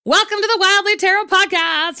Welcome to the Wildly Tarot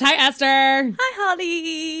Podcast. Hi, Esther. Hi,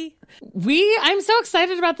 Holly. I'm so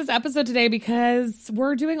excited about this episode today because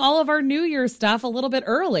we're doing all of our New Year stuff a little bit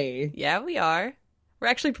early. Yeah, we are. We're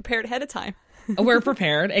actually prepared ahead of time. We're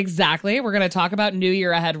prepared. Exactly. We're going to talk about New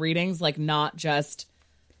Year ahead readings, like not just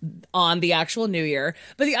on the actual New Year.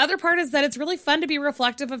 But the other part is that it's really fun to be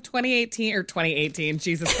reflective of 2018.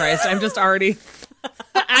 Jesus Christ. I'm just already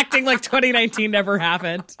acting like 2019 never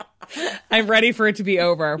happened. I'm ready for it to be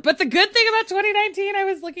over. But the good thing about 2019, I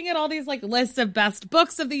was looking at all these like lists of best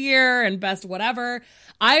books of the year and best whatever.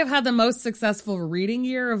 I have had the most successful reading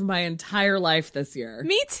year of my entire life this year.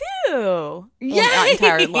 Me too. Yay! Well, not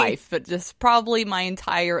entire life, but just probably my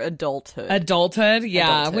entire adulthood. Adulthood,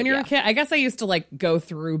 yeah. Adulthood, when you're yeah. a kid, I guess I used to like go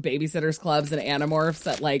through Babysitters Clubs and Animorphs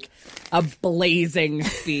at like a blazing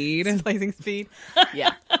speed. Blazing speed.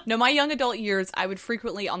 Yeah. No, my young adult years, I would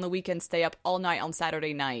frequently on the weekend stay up all night on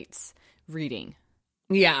Saturday nights reading.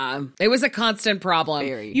 Yeah, it was a constant problem.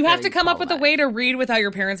 You have to come up with a way to read without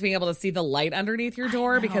your parents being able to see the light underneath your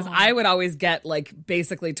door, because I would always get like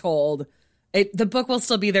basically told the book will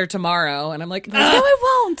still be there tomorrow, and I'm like, no, it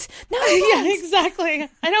won't. No, it won't. Yeah, exactly.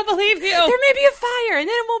 I don't believe you. There may be a fire, and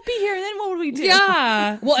then it won't be here, and then what would we do?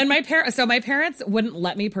 Yeah. Well, and my parents wouldn't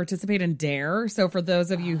let me participate in DARE. So for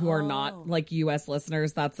those of you who are not like U.S.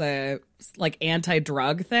 listeners, that's a like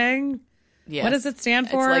anti-drug thing. Yes. What does it stand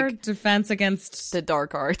for? It's like Defense against the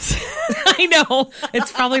dark arts. I know.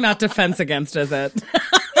 It's probably not defense against, is it?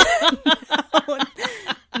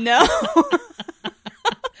 No.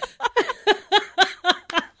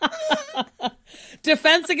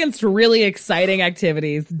 Defense against really exciting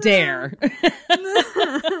activities. DARE.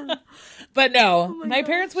 But no, my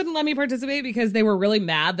parents wouldn't let me participate because they were really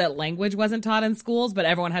mad that language wasn't taught in schools, but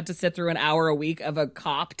everyone had to sit through an hour a week of a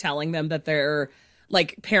cop telling them that their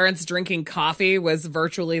like parents drinking coffee was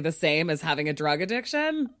virtually the same as having a drug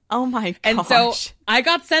addiction. Oh my gosh. And so I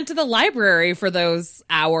got sent to the library for those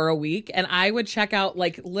hour a week, and I would check out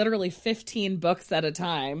like literally 15 books at a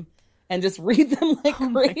time and just read them like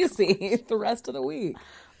crazy the rest of the week.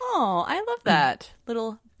 Oh, I love that.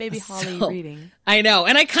 Little baby Holly reading. I know.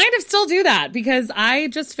 And I kind of still do that because I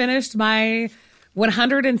just finished my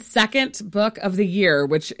 102nd book of the year,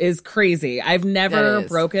 which is crazy. I've never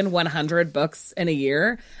broken 100 books in a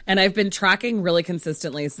year, and I've been tracking really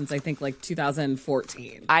consistently since I think like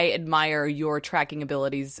 2014. I admire your tracking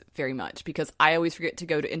abilities very much because I always forget to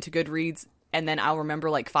go into Goodreads, and then I'll remember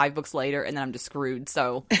like 5 books later, and then I'm just screwed.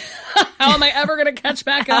 So how am I ever going to catch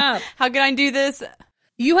back up? How can I do this?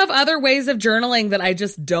 You have other ways of journaling that I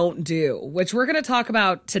just don't do, which we're going to talk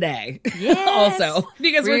about today. Yes. Also,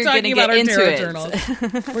 because we're talking about our tarot journals.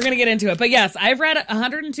 We're going to get into it. But yes, I've read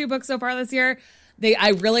 102 books so far this year. I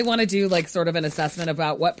really want to do like sort of an assessment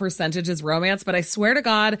about what percentage is romance, but I swear to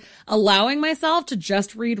God, allowing myself to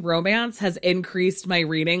just read romance has increased my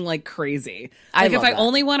reading like crazy. Like if I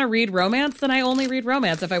only want to read romance, then I only read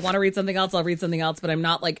romance. If I want to read something else, I'll read something else, but I'm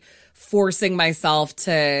not like forcing myself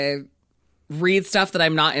to read stuff that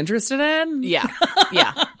I'm not interested in. Yeah.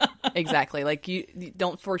 Exactly. Like you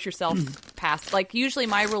don't force yourself past. Like usually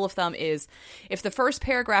my rule of thumb is if the first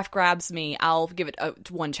paragraph grabs me, I'll give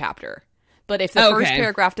it one chapter. But if the first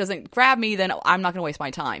paragraph doesn't grab me, then I'm not going to waste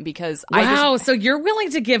my time because so you're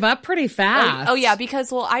willing to give up pretty fast. Oh yeah,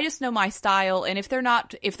 because I just know my style, and if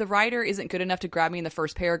the writer isn't good enough to grab me in the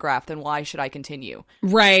first paragraph, then why should I continue?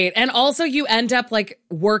 Right. And also you end up like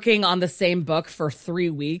working on the same book for 3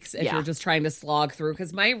 weeks if you're just trying to slog through,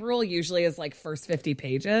 because my rule usually is like first 50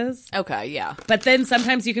 pages. Okay, yeah. But then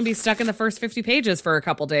sometimes you can be stuck in the first 50 pages for a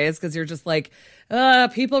couple days because you're just like,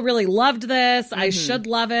 people really loved this. I should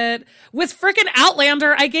love it. With frickin'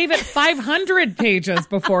 Outlander, I gave it 500 pages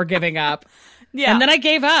before giving up. Yeah. And then I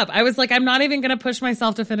gave up. I was like, I'm not even going to push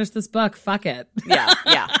myself to finish this book. Fuck it.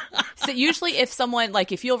 Yeah. So usually if someone,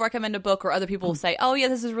 like if you'll recommend a book or other people will say, oh yeah,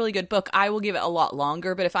 this is a really good book, I will give it a lot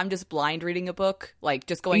longer. But if I'm just blind reading a book, like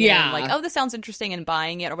just going in like, oh, this sounds interesting and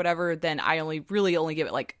buying it or whatever, then I only give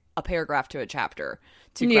it like a paragraph to a chapter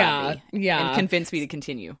to grab me and convince me to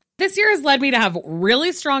continue. This year has led me to have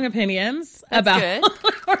really strong opinions about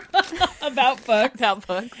books.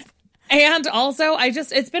 And also,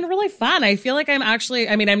 it's been really fun. I feel like I'm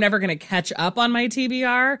never going to catch up on my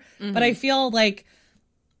TBR, but I feel like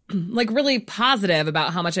really positive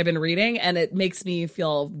about how much I've been reading, and it makes me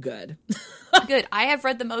feel good. Good. I have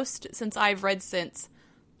read the most since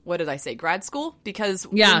what did I say, grad school? Because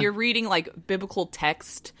when you're reading like biblical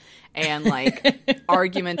text and like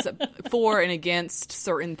arguments for and against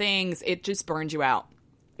certain things, it just burns you out.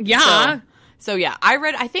 Yeah. So yeah, I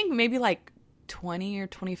read, I think maybe like 20 or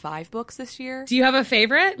 25 books this year. Do you have a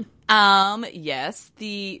favorite? Yes.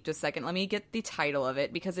 Just a second. Let me get the title of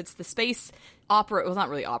it because it's the space opera. Well, not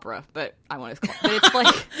really opera, but I want to call it. But it's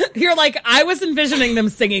like you're like, I was envisioning them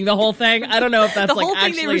singing the whole thing. I don't know if that's the whole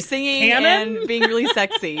thing they were singing canon? and being really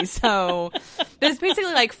sexy. So it's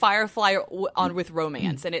basically like Firefly on with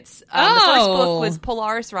romance, and it's the first book was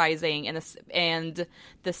Polaris Rising, and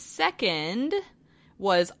the second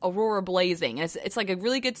was Aurora Blazing. And it's like a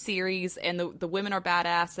really good series, and the women are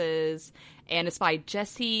badasses, and it's by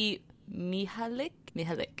Jessie Mihalik.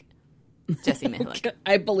 Jessie Mihalik.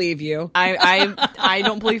 I believe you. I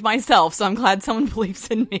don't believe myself, so I'm glad someone believes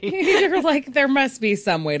in me. You're like, there must be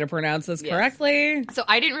some way to pronounce this correctly. So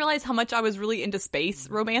I didn't realize how much I was really into space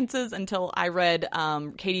romances until I read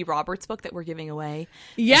Katie Roberts' book that we're giving away.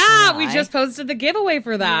 Yeah, we just posted the giveaway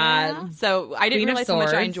for that. Yeah. So I didn't realize how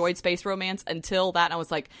much I enjoyed space romance until that. And I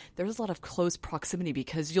was like, there's a lot of close proximity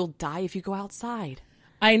because you'll die if you go outside.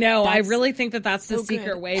 I know. I really think that's the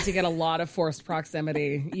secret way to get a lot of forced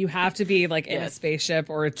proximity. You have to be like in a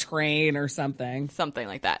spaceship or a train or something. Something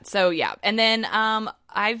like that. So yeah. And then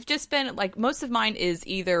I've just been like, most of mine is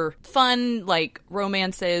either fun like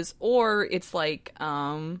romances or it's like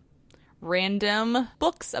random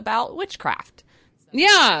books about witchcraft.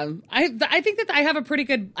 Yeah. I think that I have a pretty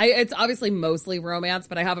good, it's obviously mostly romance,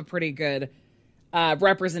 but I have a pretty good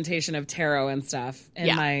representation of tarot and stuff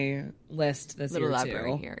in my list this year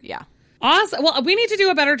too. Here. Yeah. Awesome. Well, we need to do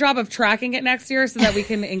a better job of tracking it next year so that we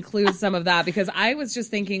can include some of that, because I was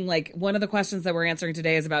just thinking like one of the questions that we're answering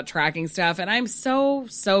today is about tracking stuff, and I'm so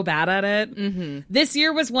bad at it. Mm-hmm. This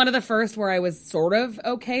year was one of the first where I was sort of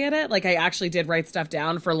okay at it. Like I actually did write stuff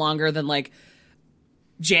down for longer than like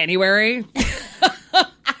January.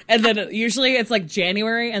 And then usually it's like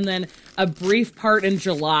January and then a brief part in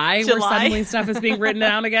July where suddenly stuff is being written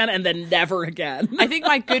down again and then never again. I think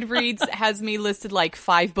my Goodreads has me listed like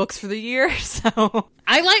 5 books for the year. So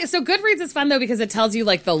Goodreads is fun though because it tells you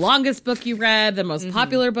like the longest book you read, the most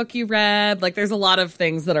popular book you read. Like there's a lot of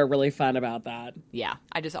things that are really fun about that. Yeah,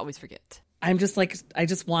 I just always forget. I'm just like, I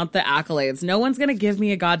just want the accolades. No one's going to give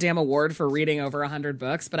me a goddamn award for reading over 100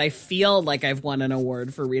 books, but I feel like I've won an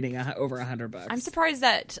award for reading over 100 books. I'm surprised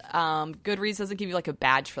that Goodreads doesn't give you like a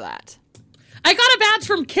badge for that. I got a badge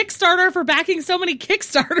from Kickstarter for backing so many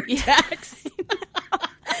Kickstarter decks.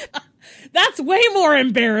 That's way more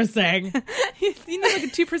embarrassing. You need like a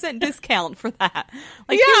 2% discount for that.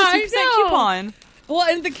 Like, yeah, 2% coupon. Well,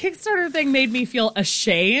 and the Kickstarter thing made me feel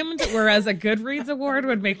ashamed, whereas a Goodreads award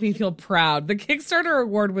would make me feel proud. The Kickstarter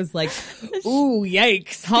award was like, ooh,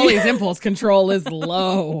 yikes, Holly's impulse control is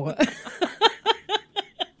low.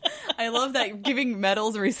 I love that giving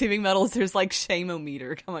medals and receiving medals, there's like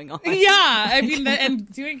shame-o-meter going on. Yeah, I mean, and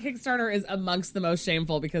doing Kickstarter is amongst the most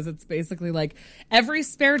shameful because it's basically like every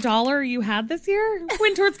spare dollar you had this year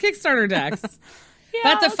went towards Kickstarter decks. Yeah,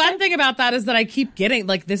 but the fun thing about that is that I keep getting,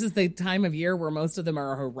 like, this is the time of year where most of them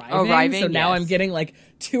are arriving. So now I'm getting, like,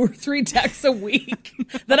 2 or 3 decks a week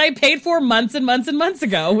that I paid for months and months and months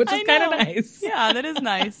ago, which is kind of nice. Yeah, that is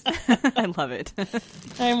nice. I love it.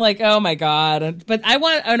 I'm like, oh, my God. But I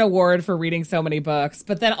want an award for reading so many books.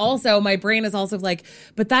 But then also, my brain is also like,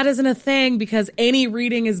 but that isn't a thing because any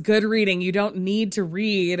reading is good reading. You don't need to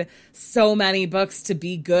read so many books to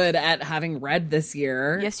be good at having read this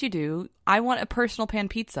year. Yes, you do. I want a personal pan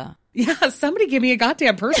pizza. Yeah, somebody give me a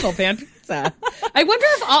goddamn personal pan pizza. I wonder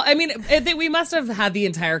if we must have had the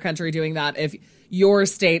entire country doing that if your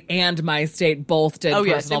state and my state both did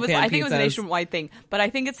personal pan pizzas. I think it was a nationwide thing, but I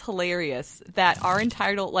think it's hilarious that our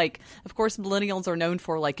entitled, like, of course, millennials are known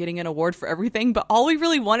for like getting an award for everything, but all we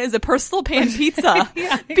really want is a personal pan pizza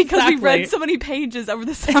because we read so many pages over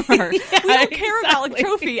the summer. We don't care about like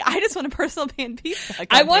trophy. I just want a personal pan pizza.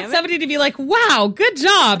 I want somebody to be like, "Wow, good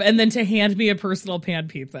job," and then to hand me a personal pan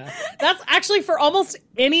pizza. That's actually for almost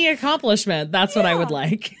any accomplishment. That's what I would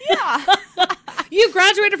like. Yeah. You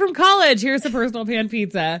graduated from college. Here's a personal pan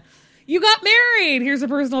pizza. You got married. Here's a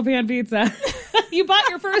personal pan pizza. You bought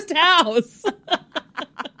your first house.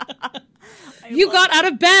 You got out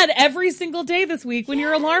of bed every single day this week when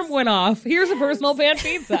your alarm went off. Here's a personal pan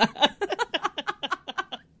pizza.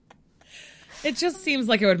 It just seems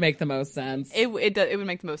like it would make the most sense. It would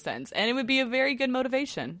make the most sense. And it would be a very good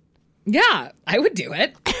motivation. Yeah, I would do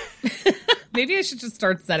it. Maybe I should just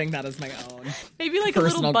start setting that as my own. Maybe like a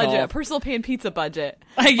little budget, a personal pan pizza budget.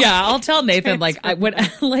 Yeah, I'll tell Nathan like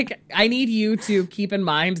I need you to keep in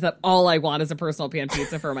mind that all I want is a personal pan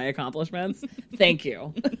pizza for my accomplishments. Thank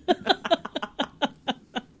you.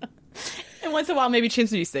 And once in a while, maybe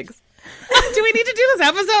chimney sticks. Do we need to do this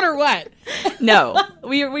episode or what? No.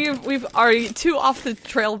 we've already too off the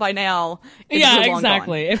trail by now. Yeah,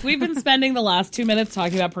 exactly. If we've been spending the last 2 minutes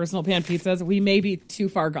talking about personal pan pizzas, we may be too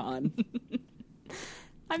far gone.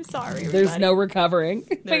 I'm sorry, everybody. There's no recovering.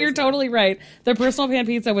 But you're totally right. The personal pan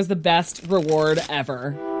pizza was the best reward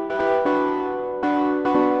ever.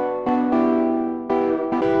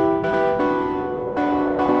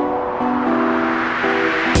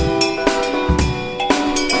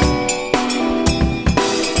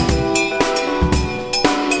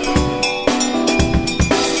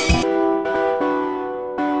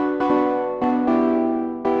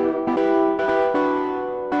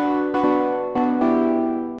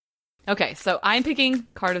 Okay, so I'm picking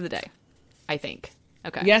card of the day, I think.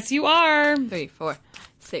 Okay. Yes, you are. 3, 4,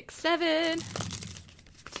 6, 7.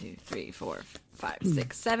 2, 3, 4, 5,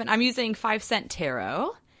 6, 7. I'm using 5-cent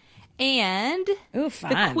tarot. And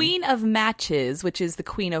the Queen of Matches, which is the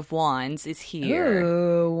Queen of Wands, is here.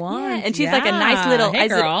 Ooh, wands. Yeah, and she's like a nice little... Hey,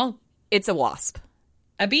 girl. It's a wasp.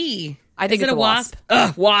 A bee. I think it's a wasp.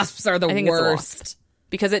 Ugh, wasps are the I think worst. It's a wasp.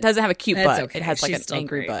 Because it doesn't have a cute butt. Okay. It has like She's an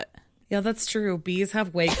angry butt. Yeah, that's true. Bees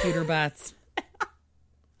have way cuter butts.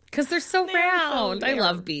 Because they're so round. I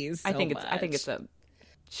love bees so I think much. it's a...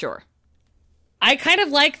 Sure. I kind of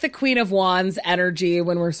like the Queen of Wands energy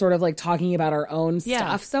when we're sort of like talking about our own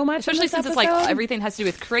stuff so much. Especially since it's like everything has to do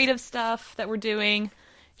with creative stuff that we're doing.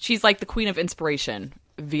 She's like the Queen of Inspiration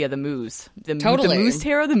via the Muse. Totally. The Muse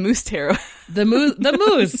Tarot? The Moose Tarot. The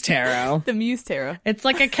Muse Tarot. The Muse Tarot. It's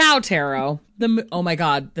like a cow tarot. Oh my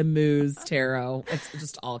God, the Muse Tarot. It's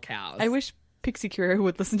just all cows. I wish Pixie Curie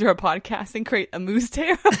would listen to our podcast and create a Moose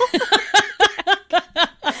Tarot.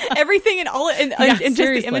 Everything and all and just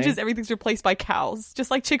the images, everything's replaced by cows,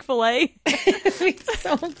 just like Chick-fil-A. It'd be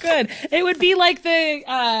so good. It would be like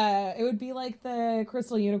the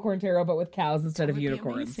Crystal Unicorn Tarot, but with cows instead of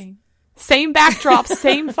unicorns. Amazing. Same backdrop,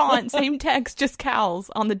 same font, same text, just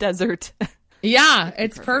cows on the desert. Yeah,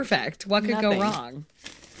 it's perfect. What could go wrong?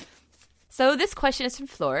 So this question is from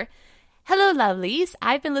Fleur. Hello, lovelies.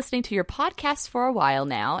 I've been listening to your podcast for a while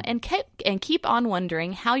now and keep on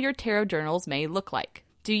wondering how your tarot journals may look like.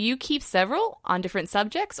 Do you keep several on different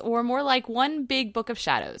subjects or more like one big book of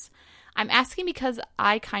shadows? I'm asking because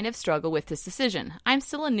I kind of struggle with this decision. I'm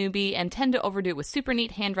still a newbie and tend to overdo it with super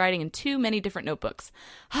neat handwriting and too many different notebooks.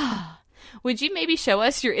 Would you maybe show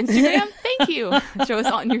us your Instagram? Thank you. Show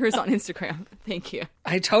us yours on Instagram. Thank you.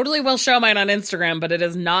 I totally will show mine on Instagram, but it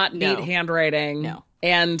is not neat handwriting. No.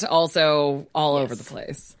 And also all over the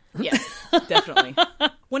place. Yes, definitely.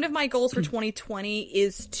 One of my goals for 2020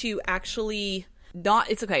 is to actually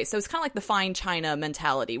it's okay. So it's kind of like the fine china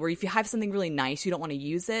mentality where if you have something really nice, you don't want to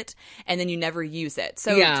use it and then you never use it.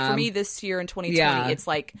 So for me this year in 2020, it's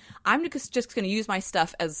like, I'm just going to use my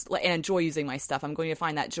stuff and enjoy using my stuff. I'm going to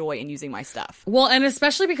find that joy in using my stuff. Well, and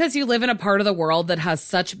especially because you live in a part of the world that has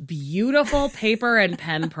such beautiful paper and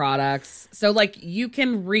pen products. So like you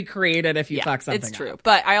can recreate it if you fuck something up. It's true.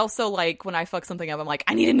 But I also like when I fuck something up, I'm like,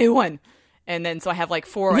 I need a new one. And then, so I have like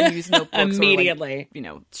 4 unused notebooks. Immediately. Or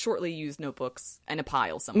like, shortly used notebooks in a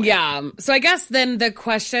pile somewhere. Yeah. So I guess then the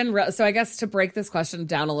question, to break this question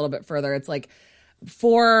down a little bit further, it's like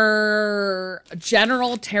for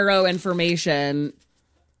general tarot information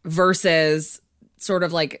versus sort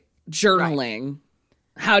of like journaling,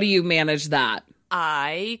 how do you manage that?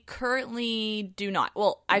 I currently do not.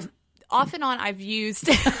 Well, Off and on, I've used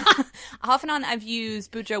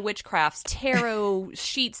Bujo Witchcraft's tarot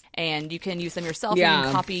sheets, and you can use them yourself. Yeah. You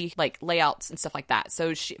can copy like layouts and stuff like that.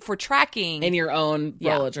 So for tracking in your own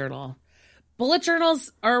bullet journal, bullet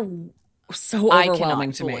journals are so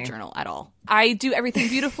overwhelming to me. I cannot bullet journal at all. I do everything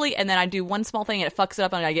beautifully, and then I do one small thing and it fucks it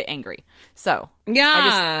up, and I get angry. So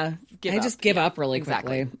I just give up really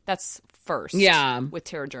quickly. That's first. Yeah, with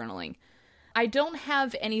tarot journaling. I don't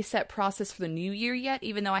have any set process for the new year yet,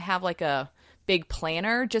 even though I have like a big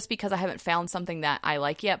planner, just because I haven't found something that I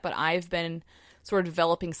like yet. But I've been sort of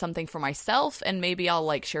developing something for myself, and maybe I'll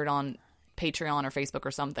like share it on Patreon or Facebook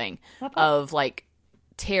or something of like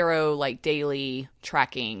tarot, like daily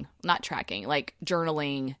like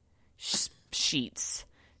journaling sheets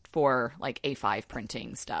for like A5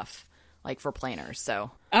 printing stuff. Like for planners,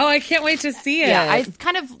 so. Oh, I can't wait to see it. Yeah, I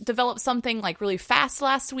kind of developed something like really fast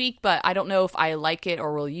last week, but I don't know if I like it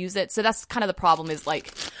or will use it. So that's kind of the problem is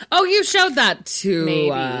like. Oh, you showed that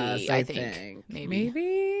to us, I think.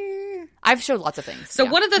 Maybe. I've showed lots of things. So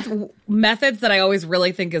one of the methods that I always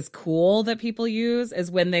really think is cool that people use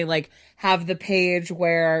is when they like have the page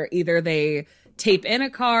where either they tape in a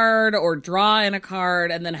card or draw in a card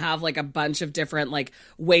and then have like a bunch of different like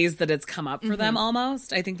ways that it's come up for them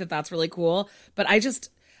almost. I think that that's really cool. But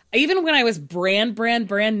even when I was brand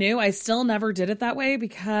new, I still never did it that way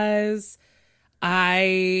because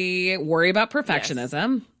I worry about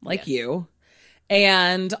perfectionism, like you.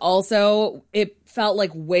 And also, it felt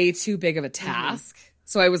like way too big of a task.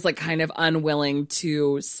 So I was like kind of unwilling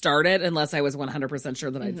to start it unless I was 100%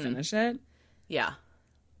 sure that I'd finish it. Yeah.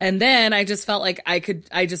 And then I just felt like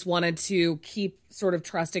I just wanted to keep sort of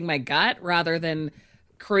trusting my gut rather than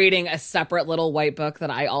creating a separate little white book that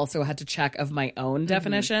I also had to check of my own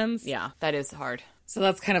definitions. Yeah, that is hard. So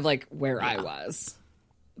that's kind of like where I was.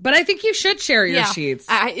 But I think you should share your sheets.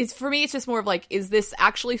 For me, it's just more of like, is this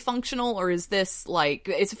actually functional, or is this like,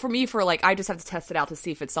 it's for me for like, I just have to test it out to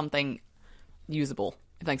see if it's something usable,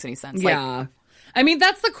 if that makes any sense. Yeah. Like, I mean,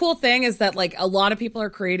 that's the cool thing is that like a lot of people are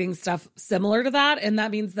creating stuff similar to that. And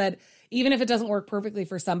that means that even if it doesn't work perfectly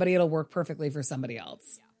for somebody, it'll work perfectly for somebody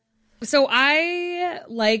else. Yeah. So I,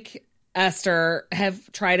 like Esther,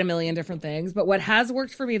 have tried a million different things. But what has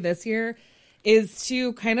worked for me this year is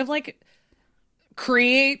to kind of like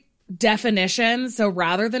create definitions. So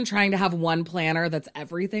rather than trying to have one planner that's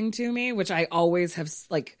everything to me, which I always have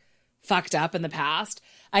like fucked up in the past,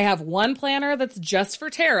 I have one planner that's just for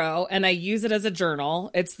tarot and I use it as a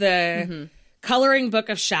journal. It's the Coloring Book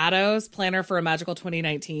of Shadows Planner for a Magical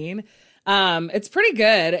 2019. It's pretty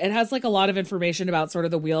good. It has like a lot of information about sort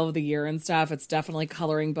of the wheel of the year and stuff. It's definitely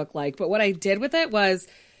coloring book like. But what I did with it was,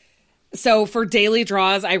 so for daily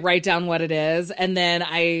draws, I write down what it is. And then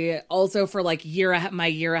I also, for like my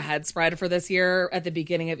year ahead spread for this year, at the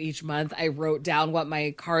beginning of each month, I wrote down what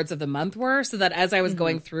my cards of the month were so that as I was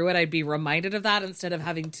going through it, I'd be reminded of that instead of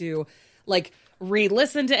having to like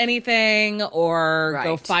re-listen to anything or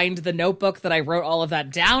go find the notebook that I wrote all of that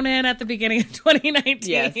down in at the beginning of 2019.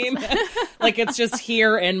 Yes. Like it's just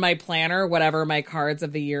here in my planner, whatever my cards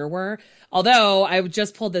of the year were. Although I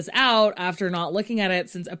just pulled this out after not looking at it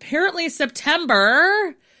since apparently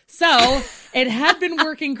September. So it had been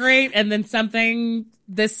working great. And then something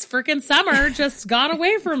this freaking summer just got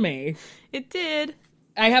away from me. It did.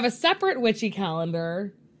 I have a separate witchy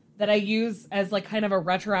calendar that I use as like kind of a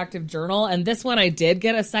retroactive journal. And this one I did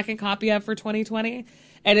get a second copy of for 2020.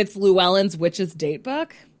 And it's Llewellyn's Witch's Date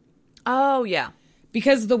Book. Oh, yeah.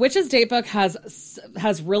 Because the Witch's Date Book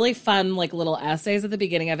has really fun like little essays at the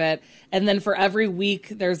beginning of it. And then for every week,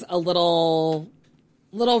 there's a little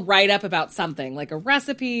write-up about something, like a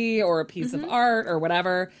recipe or a piece of art or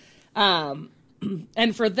whatever.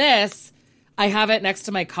 And for this, I have it next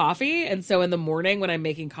to my coffee. And so in the morning when I'm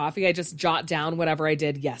making coffee, I just jot down whatever I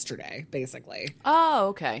did yesterday, basically. Oh,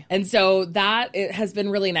 okay. And so it has been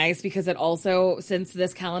really nice because it also, since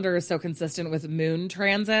this calendar is so consistent with moon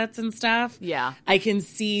transits and stuff, I can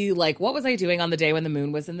see like, what was I doing on the day when the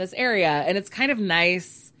moon was in this area? And it's kind of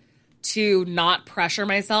nice to not pressure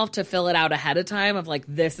myself to fill it out ahead of time of like,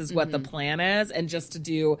 this is what the plan is. And just to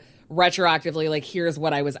do retroactively, like, here's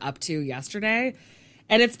what I was up to yesterday.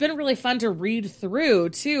 And it's been really fun to read through,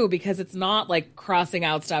 too, because it's not like crossing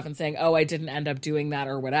out stuff and saying, oh, I didn't end up doing that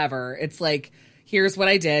or whatever. It's like, here's what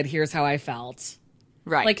I did. Here's how I felt.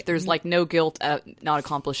 Right. Like, there's like no guilt at not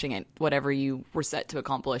accomplishing it, whatever you were set to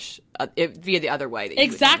accomplish via the other way. That you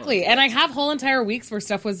exactly. And I have whole entire weeks where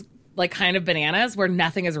stuff was like kind of bananas, where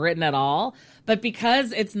nothing is written at all. But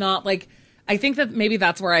because it's not like, I think that maybe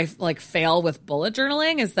that's where I like fail with bullet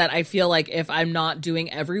journaling, is that I feel like if I'm not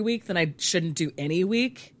doing every week, then I shouldn't do any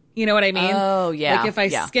week. You know what I mean? Oh, yeah. Like if I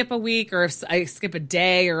skip a week or if I skip a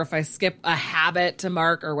day or if I skip a habit to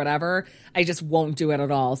mark or whatever, I just won't do it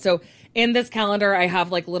at all. So in this calendar, I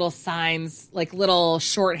have like little signs, like little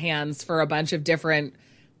shorthands for a bunch of different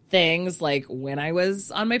things, like when I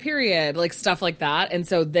was on my period, like stuff like that. And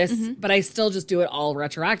so this, but I still just do it all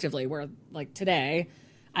retroactively, where like today,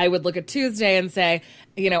 I would look at Tuesday and say,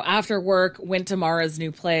 you know, after work, went to Mara's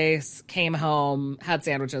new place, came home, had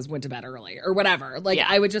sandwiches, went to bed early or whatever. Like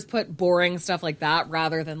I would just put boring stuff like that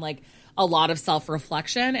rather than like a lot of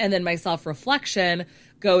self-reflection. And then my self-reflection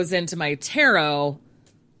goes into my tarot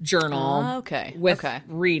journal with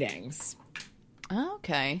readings.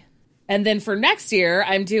 Okay. And then for next year,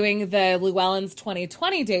 I'm doing the Llewellyn's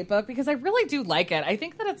 2020 date book because I really do like it. I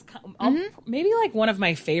think that it's maybe like one of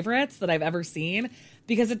my favorites that I've ever seen,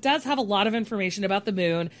 because it does have a lot of information about the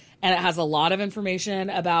moon, and it has a lot of information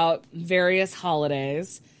about various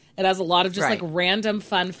holidays. It has a lot of just like random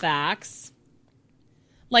fun facts.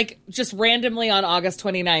 Like just randomly on August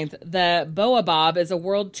 29th, the baobab is a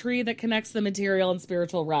world tree that connects the material and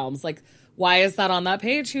spiritual realms. Like, why is that on that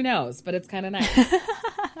page? Who knows? But it's kind of nice.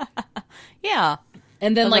 Yeah.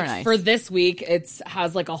 And then like for this week, it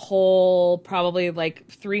has like a whole probably like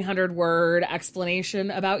 300 word explanation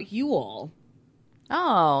about Yule.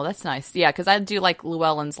 Oh, that's nice. Yeah, because I do like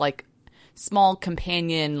Llewellyn's like small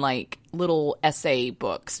companion like little essay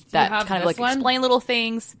books that kind of like explain little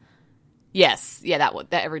things. Yes. Yeah,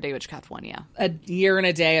 that Everyday Witchcraft one, yeah. A Year and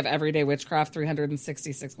a Day of Everyday Witchcraft,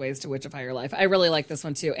 366 Ways to Witchify Your Life. I really like this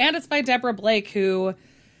one, too. And it's by Deborah Blake, who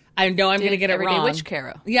I know I'm going to get it wrong. Everyday Witch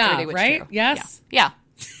Tarot. Yeah, Everyday Witch right? Tarot. Yes? Yeah.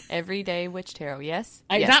 Everyday Witch Tarot, yes.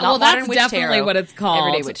 That's Modern Witch definitely Tarot. what it's called.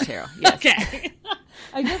 Everyday Witch Tarot, yes. Okay.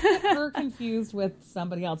 I just get her confused with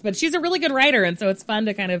somebody else. But she's a really good writer, and so it's fun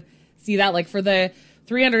to kind of see that. Like for the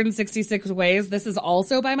 366 Ways, this is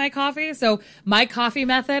also by My Coffee. So my coffee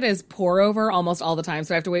method is pour over almost all the time.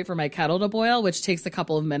 So I have to wait for my kettle to boil, which takes a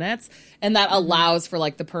couple of minutes. And that allows for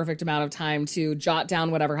like the perfect amount of time to jot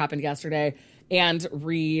down whatever happened yesterday and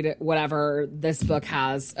read whatever this book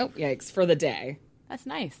has. Oh, yikes, for the day. That's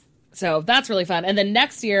nice. So that's really fun. And then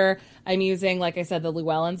next year, I'm using, like I said, the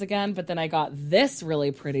Llewellyns again. But then I got this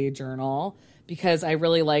really pretty journal because I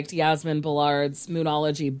really liked Yasmin Ballard's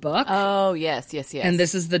Moonology book. Oh, yes. And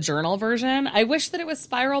this is the journal version. I wish that it was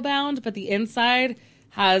spiral bound, but the inside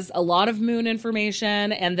has a lot of moon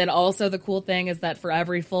information. And then also the cool thing is that for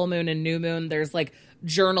every full moon and new moon, there's like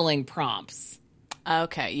journaling prompts.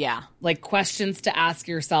 Okay, yeah. Like questions to ask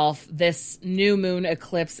yourself this new moon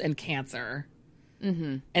eclipse in Cancer.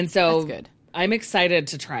 Mm-hmm. And so that's good. I'm excited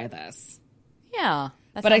to try this. Yeah.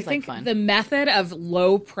 But I think the method of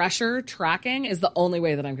low pressure tracking is the only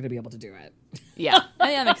way that I'm going to be able to do it. Yeah.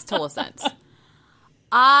 That makes total sense.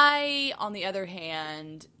 I, on the other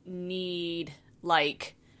hand, need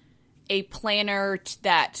like a planner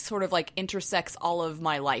that sort of like intersects all of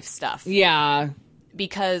my life stuff. Yeah.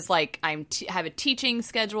 Because like have a teaching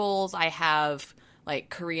schedules, I have like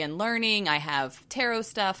Korean learning, I have tarot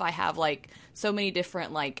stuff, I have like so many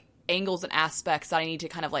different like angles and aspects that I need to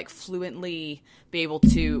kind of like fluently be able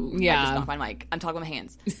to. Yeah. Just knock my mic. I'm talking with my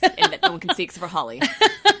hands, and that no one can see except for Holly.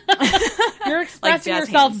 You're expressing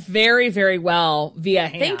yourself very, very well via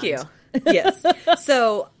hand. Thank you. Yes.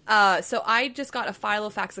 So I just got a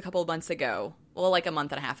Filofax a couple of months ago. Well, like a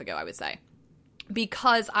month and a half ago, I would say,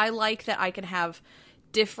 because I like that I can have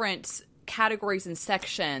different categories and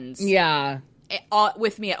sections. Yeah.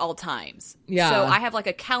 With me at all times. Yeah. So I have like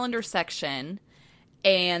a calendar section,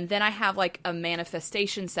 and then I have like a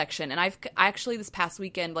manifestation section. And I actually this past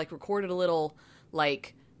weekend like recorded a little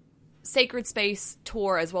like sacred space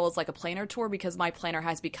tour as well as like a planner tour, because my planner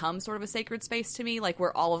has become sort of a sacred space to me, like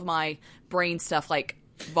where all of my brain stuff like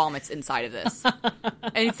vomits inside of this.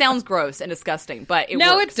 And it sounds gross and disgusting, but it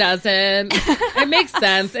works. It doesn't. It makes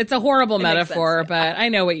sense. It's a horrible metaphor, sense, but I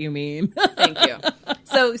know what you mean. Thank you.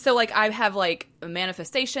 So like I have like a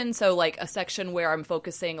manifestation, so like a section where I'm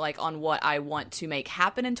focusing like on what I want to make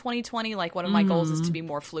happen in 2020. Like one of my goals is to be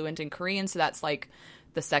more fluent in Korean, so that's like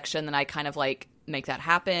the section that I kind of like make that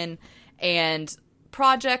happen. And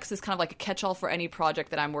projects is kind of like a catch-all for any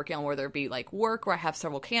project that I'm working on, whether it be like work where I have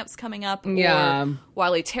several camps coming up, yeah, or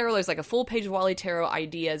Wiley Tarot. There's like a full page of Wiley Tarot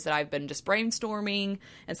ideas that I've been just brainstorming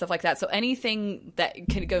and stuff like that. So anything that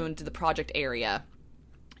can go into the project area.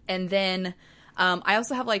 And then I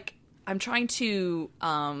also have like, I'm trying to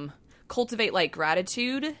cultivate like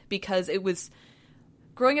gratitude, because it was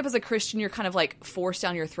growing up as a Christian, you're kind of like forced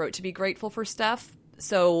down your throat to be grateful for stuff.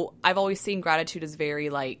 So I've always seen gratitude as very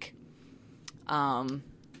like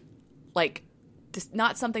just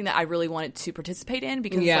not something that I really wanted to participate in,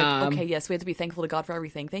 because it's like, okay, yes, we have to be thankful to God for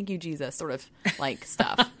everything. Thank you, Jesus, sort of like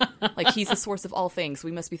stuff. Like he's the source of all things.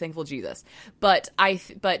 We must be thankful to Jesus. But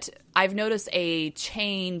I've noticed a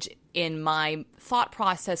change in my thought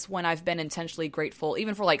process when I've been intentionally grateful,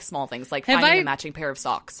 even for like small things, like finding a matching pair of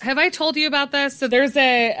socks. Have I told you about this? So there's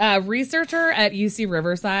a researcher at UC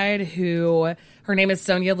Riverside who, her name is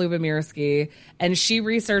Sonia Lubomirsky, and she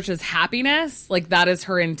researches happiness. Like that is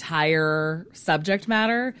her entire subject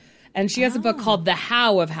matter. And she has a book called The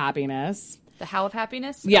How of Happiness. The How of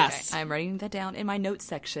Happiness? Yes. Okay. I'm writing that down in my notes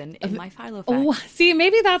section in my Filofax. Oh, see,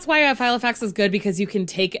 maybe that's why a Filofax is good, because you can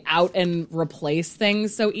take out and replace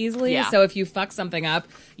things so easily. Yeah. So if you fuck something up,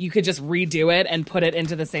 you could just redo it and put it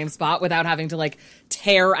into the same spot without having to like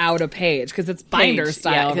tear out a page, because it's binder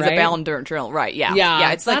style, because right? a bound journal, right? Yeah,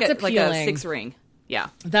 yeah. It's like that's like a 6 ring. Yeah,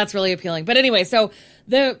 that's really appealing. But anyway, so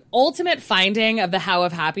the ultimate finding of the How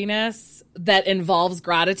of Happiness that involves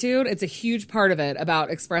gratitude, it's a huge part of it about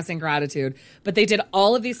expressing gratitude. But they did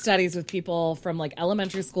all of these studies with people from like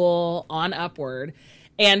elementary school on upward.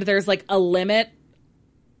 And there's like a limit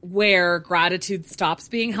where gratitude stops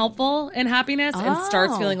being helpful in happiness and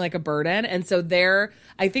starts feeling like a burden. And so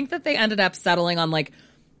I think that they ended up settling on like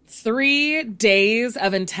 3 days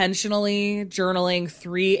of intentionally journaling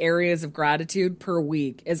 3 areas of gratitude per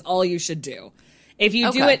week is all you should do. If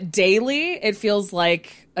you do it daily, it feels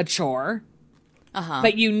like a chore.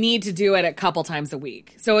 but you need to do it a couple times a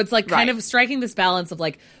week. So it's like kind of striking this balance of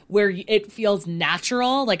like where it feels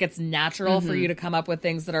natural, like it's natural for you to come up with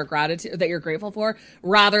things that are gratitude that you're grateful for,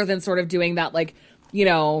 rather than sort of doing that like, you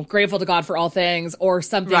know, grateful to God for all things or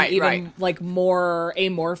something like more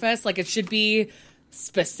amorphous. Like it should be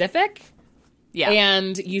specific. Yeah.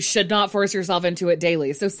 And you should not force yourself into it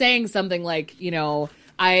daily. So saying something like, you know,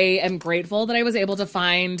 I am grateful that I was able to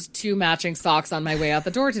find 2 matching socks on my way out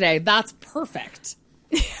the door today. That's perfect.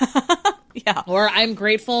 Yeah. Or I'm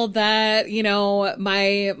grateful that, you know,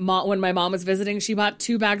 my mom, when my mom was visiting, she bought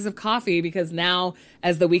 2 bags of coffee because now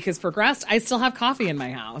as the week has progressed, I still have coffee in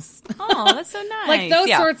my house. Oh, that's so nice. Like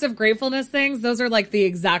those sorts of gratefulness things, those are like the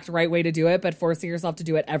exact right way to do it, but forcing yourself to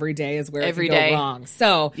do it every day is where it can go wrong.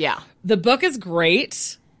 So the book is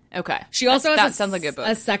great. Okay. She also has sounds like a good book.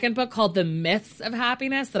 A second book called The Myths of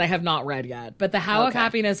Happiness that I have not read yet. But The How of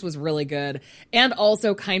Happiness was really good. And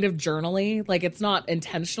also kind of journally. Like it's not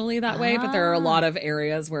intentionally that way, but there are a lot of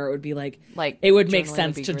areas where it would be like it would make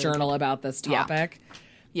sense to journal about this topic.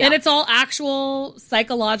 Yeah. And it's all actual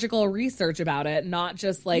psychological research about it, not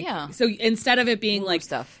just like, so instead of it being like,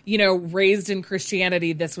 you know, raised in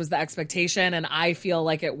Christianity, this was the expectation, and I feel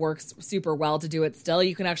like it works super well to do it still.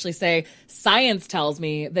 You can actually say, science tells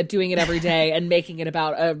me that doing it every day and making it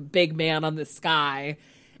about a big man on the sky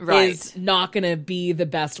is not going to be the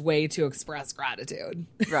best way to express gratitude.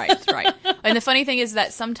 Right. And the funny thing is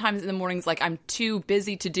that sometimes in the mornings, like I'm too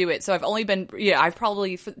busy to do it. So I've only been, I've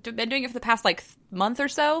probably been doing it for the past like month or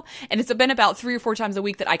so. And it's been about 3 or 4 times a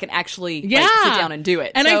week that I can actually like, sit down and do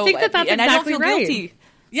it. And so, I think that that's exactly I don't feel right. guilty.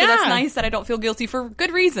 So that's nice that I don't feel guilty for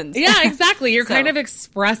good reasons. Yeah, exactly. You're kind of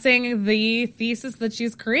expressing the thesis that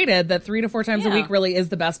she's created that 3 to 4 times a week really is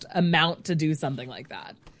the best amount to do something like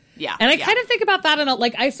that. Yeah. And I kind of think about that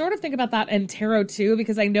I sort of think about that in tarot too,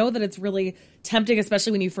 because I know that it's really tempting,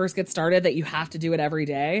 especially when you first get started, that you have to do it every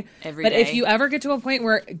day. But if you ever get to a point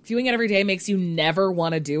where doing it every day makes you never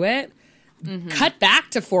want to do it, cut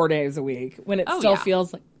back to 4 days a week when it still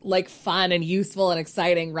feels like fun and useful and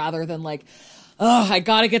exciting rather than like, oh, I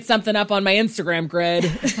got to get something up on my Instagram grid.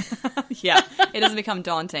 It doesn't become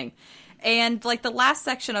daunting. And like the last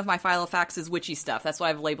section of my file of facts is witchy stuff. That's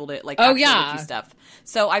why I've labeled it like witchy stuff.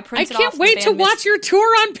 So I printed off. I can't wait to watch your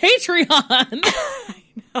tour on Patreon.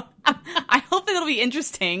 I hope it'll be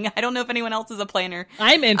interesting. I don't know if anyone else is a planner.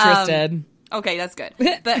 I'm interested. Okay, that's good.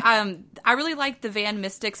 But I really like the Van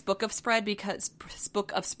Mystics Book of Spread because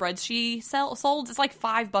Book of Spreads she sold. It's like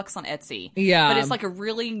 $5 on Etsy. Yeah. But it's like a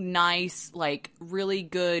really nice, like really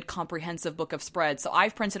good comprehensive book of spreads. So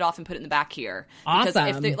I've printed off and put it in the back here. Awesome.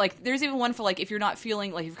 Because if there's even one for like if you're not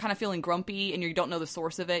feeling like you're kind of feeling grumpy and you don't know the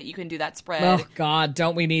source of it, you can do that spread. Oh God,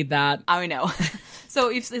 don't we need that? I know.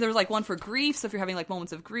 So if there's like one for grief, so if you're having like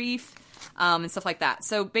moments of grief. And stuff like that.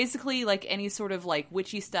 So basically, like any sort of like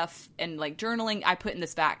witchy stuff and like journaling, I put in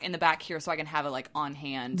the back here, so I can have it like on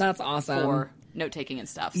hand. That's awesome for note taking and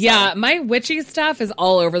stuff. Yeah, my witchy stuff is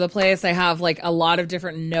all over the place. I have like a lot of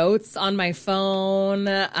different notes on my phone.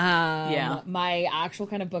 My actual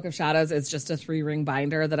kind of Book of Shadows is just a 3-ring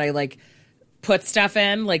binder that I like put stuff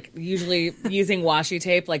in, like usually using washi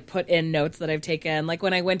tape, like put in notes that I've taken. Like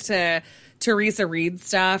when I went to Teresa Reed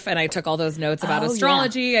stuff and I took all those notes about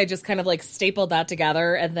astrology, I just kind of like stapled that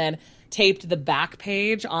together and then taped the back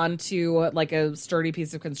page onto like a sturdy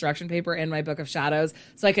piece of construction paper in my Book of Shadows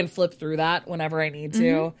so I can flip through that whenever I need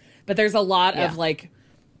to. But there's a lot of like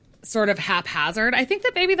sort of haphazard. I think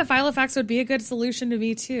that maybe the file of facts would be a good solution to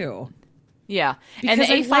me too. Yeah. Because and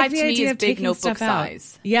the A5 like to me is big notebook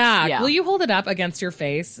size. Yeah. Will you hold it up against your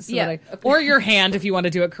face? So that or your hand if you want to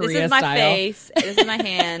do it Korea style. This is my face. This is my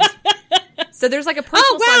hand. So there's like a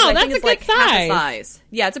personal size. I think it's like half the size.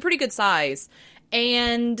 Yeah, it's a pretty good size.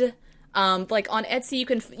 And like on Etsy,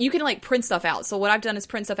 you can like print stuff out. So what I've done is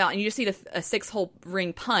print stuff out, and you just need a 6-hole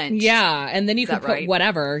ring punch. Yeah, and then you can put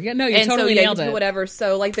whatever. Yeah, no, you totally nailed it. Whatever.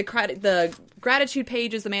 So like the gratitude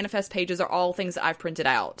pages, the manifest pages are all things that I've printed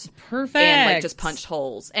out. Perfect. And like just punched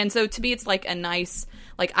holes. And so to me, it's like a nice.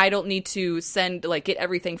 Like, I don't need to get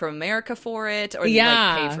everything from America for it or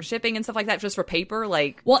like pay for shipping and stuff like that just for paper.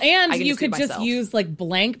 Like, well, and you could just use like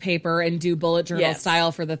blank paper and do bullet journal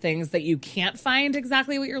style for the things that you can't find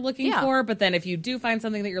exactly what you're looking for. But then if you do find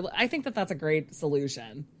something that I think that that's a great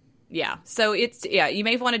solution. Yeah. So you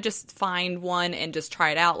may want to just find one and just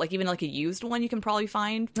try it out. Like even like a used one you can probably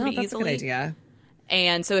find pretty easily. That's a good idea.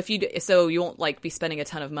 And so you won't like be spending a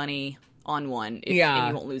ton of money on one and you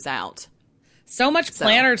won't lose out. So much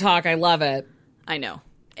planner talk. I love it. I know.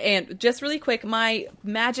 And just really quick, my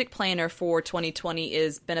magic planner for 2020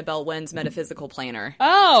 is Benebell Wen's Metaphysical Planner.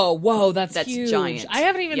 Oh, whoa, that's huge. Giant. I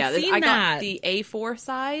haven't even seen I that. got the A4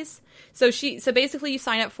 size. So basically you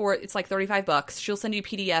sign up for it. It's like $35. She'll send you a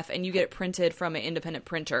PDF and you get it printed from an independent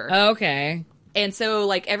printer. Okay. And so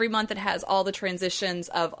like every month it has all the transitions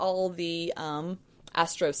of all the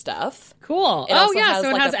astro stuff. Cool. So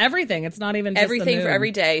it has everything. It's not even just everything the for moon.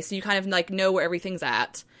 every day. So you kind of like know where everything's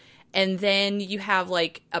at. And then you have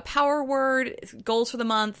like a power word, goals for the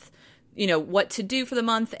month, what to do for the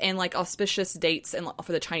month, and like auspicious dates and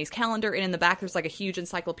for the Chinese calendar. And in the back, there's like a huge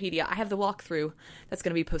encyclopedia. I have the walkthrough that's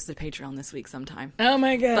going to be posted to Patreon this week sometime. Oh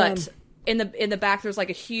my God. But in the back, there's like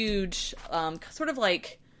a huge sort of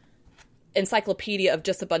like encyclopedia of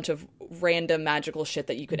just a bunch of random magical shit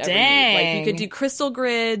that you could ever need. Like you could do crystal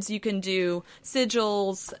grids, you can do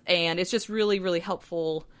sigils, and it's just really, really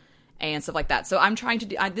helpful. And stuff like that. So I'm trying to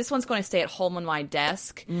do... this one's going to stay at home on my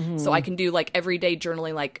desk. Mm-hmm. So I can do, like, everyday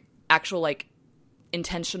journaling, like, actual, like,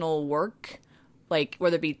 intentional work. Like,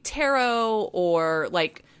 whether it be tarot or,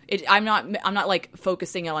 like... I'm not, like,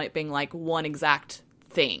 focusing on it being, like, one exact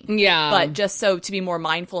thing. Yeah. But just so to be more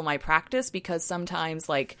mindful in my practice, because sometimes,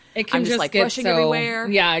 like, I'm just like, brushing so... everywhere.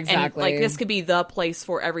 Yeah, exactly. And, like, this could be the place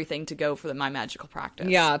for everything to go for my magical practice.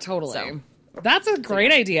 Yeah, totally. That's a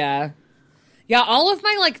great idea. Yeah, all of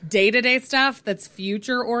my, like, day-to-day stuff that's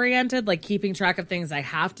future-oriented, like keeping track of things I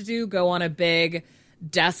have to do, go on a big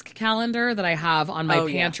desk calendar that I have on my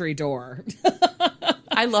pantry door.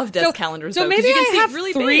 I love desk calendars, so though. Maybe you can I see have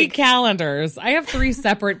really three big. calendars. I have 3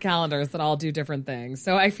 separate calendars that all do different things.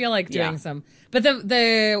 So I feel like doing some... But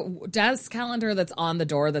the desk calendar that's on the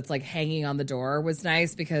door, that's, like, hanging on the door was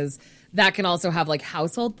nice because... That can also have, like,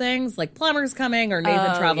 household things, like plumbers coming or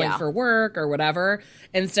Nathan traveling for work or whatever.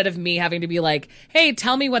 Instead of me having to be like, hey,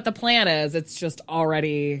 tell me what the plan is. It's just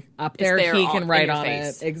already up there. He can write on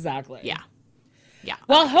it. Exactly. Yeah. Yeah.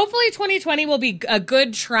 Well, hopefully 2020 will be a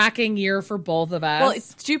good tracking year for both of us. Well,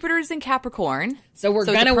 it's Jupiter's in Capricorn. So we're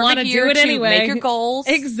going to want to do it anyway. Make your goals.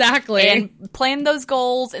 Exactly. And plan those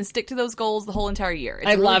goals and stick to those goals the whole entire year. It's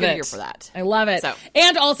I a really love good it. year for that. I love it.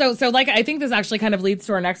 And also, like, I think this actually kind of leads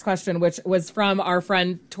to our next question, which was from our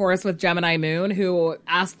friend Taurus with Gemini Moon, who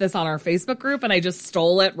asked this on our Facebook group, and I just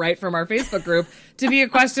stole it right from our Facebook group to be a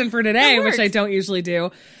question for today, which I don't usually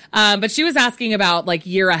do. But she was asking about, like,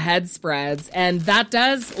 year ahead spreads, and that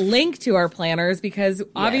does link to our planners because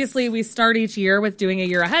obviously we start each year with doing a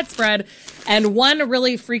year ahead spread. And one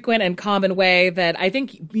really frequent and common way that I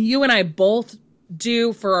think you and I both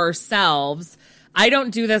do for ourselves, I don't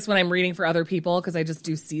do this when I'm reading for other people because I just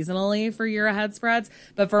do seasonally for year ahead spreads.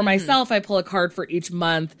 But for myself, I pull a card for each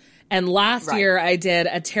month. And last year I did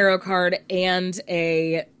a tarot card and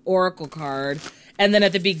a oracle card. And then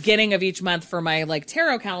at the beginning of each month for my, like,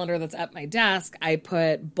 tarot calendar that's at my desk, I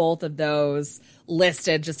put both of those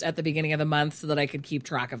listed just at the beginning of the month so that I could keep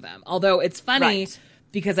track of them. Although it's funny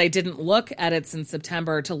because I didn't look at it since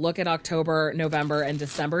September to look at October, November, and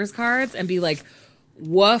December's cards and be like,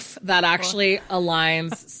 woof, that actually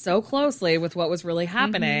aligns so closely with what was really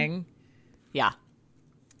happening. Yeah.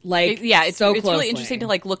 Like, it's so it's closely. really interesting to,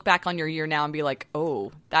 like, look back on your year now and be like,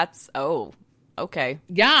 okay.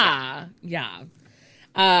 Yeah.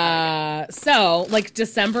 So, like,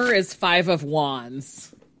 December is 5 of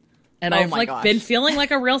Wands. And I've, like, been feeling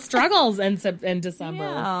like a real struggle in December.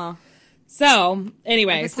 Yeah. So,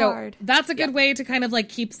 anyway, that's a good way to kind of, like,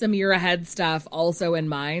 keep some year ahead stuff also in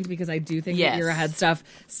mind, because I do think that year ahead stuff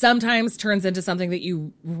sometimes turns into something that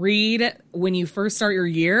you read when you first start your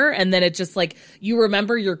year, and then it just, like, you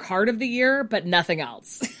remember your card of the year, but nothing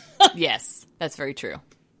else. Yes, that's very true.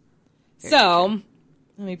 Let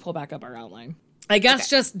me pull back up our outline. I guess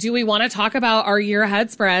just, do we want to talk about our year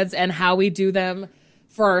ahead spreads and how we do them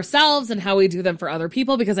for ourselves and how we do them for other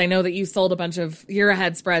people? Because I know that you sold a bunch of year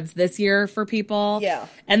ahead spreads this year for people. Yeah.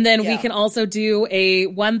 And then we can also do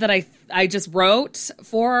one that I just wrote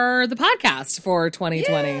for the podcast for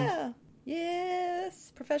 2020. Yeah.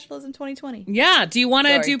 Yes. Professionalism 2020. Yeah. Do you want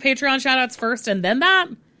to do Patreon shout outs first and then that?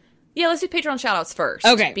 Yeah, let's do Patreon shout outs first.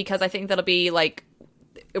 Okay. Because I think that'll be, like,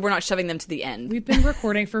 we're not shoving them to the end. We've been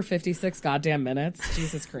recording for 56 goddamn minutes.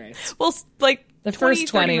 Jesus Christ. Well, like, the first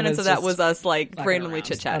 20 minutes of that was us, like, randomly around.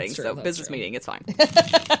 chit-chatting. That's true, So that's business true. meeting, it's fine.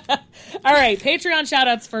 All right, Patreon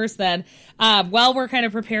shout-outs first then. While we're kind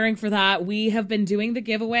of preparing for that, we have been doing the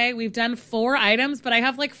giveaway. We've done 4 items, but I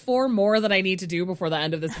have like 4 more that I need to do before the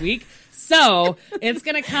end of this week. So it's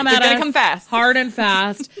going to come at us come fast. hard and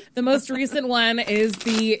fast. The most recent one is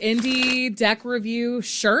the Indie Deck Review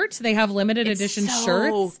shirt. They have limited edition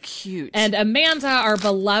shirts. So cute. And Amanda, our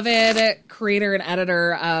beloved creator and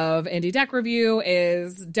editor of Indie Deck Review,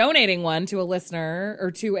 is donating one to a listener or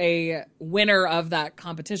to a winner of that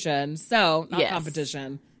competition. So, not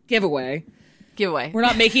competition. Giveaway. We're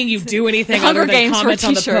not making you do anything other than comment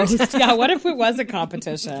on the post. Yeah, what if it was a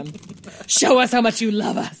competition? Show us how much you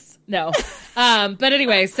love us. No. But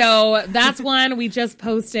anyway, so that's one. We just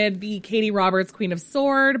posted the Katie Roberts Queen of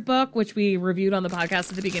Sword book, which we reviewed on the podcast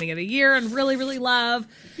at the beginning of the year and really, really love.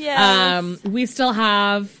 Yes. We still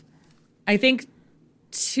have, I think,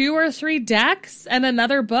 2 or 3 decks and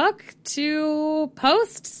another book to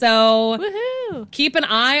post. So keep an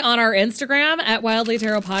eye on our Instagram at Wildly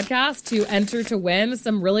Tarot Podcast to enter to win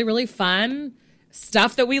some really, really fun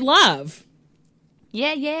stuff that we love.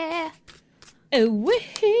 Yeah. Oh,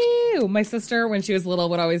 woohoo. My sister, when she was little,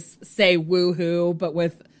 would always say woohoo, but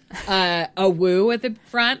with a woo at the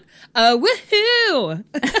front. Woohoo.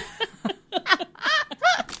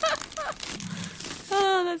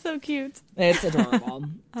 Oh, that's so cute. It's adorable.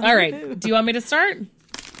 All right. Do you want me to start?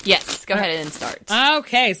 Yes. Go ahead and start.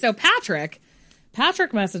 Okay. So Patrick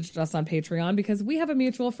messaged us on Patreon because we have a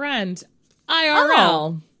mutual friend,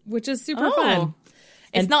 IRL, which is super fun.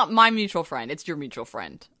 It's not my mutual friend. It's your mutual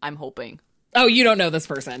friend, I'm hoping. Oh, you don't know this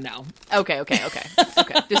person? No. Okay.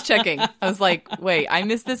 Just checking. I was like, wait, I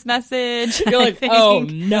missed this message. You're like, oh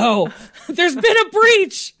no, there's been a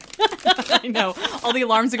breach. I know. All the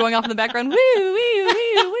alarms are going off in the background.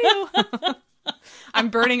 Woo. I'm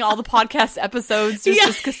burning all the podcast episodes. There's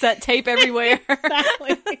just cassette tape everywhere.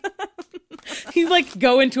 Exactly. He's like,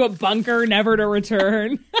 go into a bunker, never to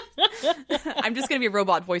return. I'm just going to be a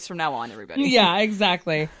robot voice from now on, everybody. Yeah,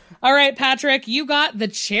 exactly. All right, Patrick, you got the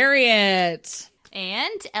Chariot.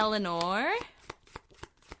 And Eleanor,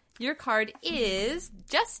 your card is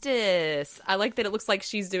Justice. I like that it looks like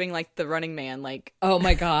she's doing like the Running Man. Like, oh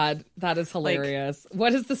my God, that is hilarious.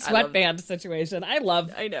 What is the sweatband situation? I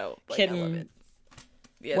know. Kitten. I love it.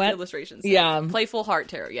 Yes, illustrations. Yeah. Playful Heart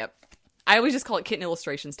Tarot. Yep. I always just call it Kitten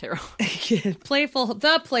Illustrations Tarot. The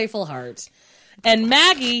Playful Heart. And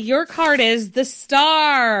Maggie, your card is the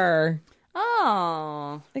Star.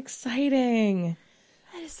 Oh. Exciting.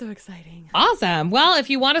 That is so exciting. Awesome. Well, if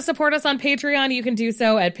you want to support us on Patreon, you can do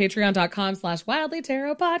so at patreon.com/Wildly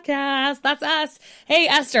Tarot Podcast. That's us. Hey,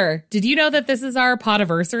 Esther, did you know that this is our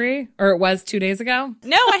podiversary? Or it was 2 days ago?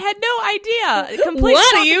 No, I had no idea. Complete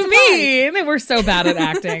what do you mean? We're so bad at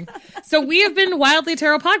acting. So we have been Wildly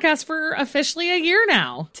Tarot Podcast for officially a year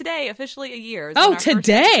now. Today, officially a year. Oh,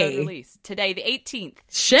 today? Today, the 18th.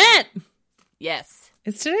 Shit. Yes.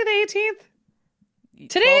 Is today the 18th?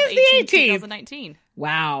 Today is the 18th. 2019.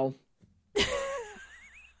 Wow.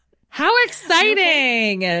 How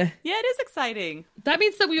exciting. Okay? Yeah, it is exciting. That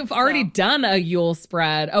means that we've already done a Yule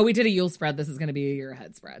spread. Oh, we did a Yule spread. This is going to be a year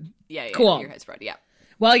ahead spread. Yeah, cool. Year ahead spread, yeah.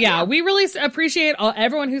 Well, yeah, we really appreciate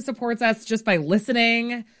everyone who supports us just by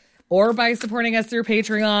listening or by supporting us through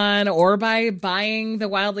Patreon or by buying the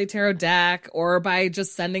Wildly Tarot deck or by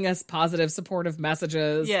just sending us positive, supportive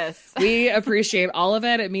messages. Yes. We appreciate all of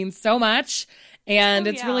it. It means so much. And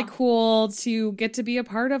it's really cool to get to be a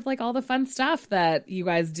part of like all the fun stuff that you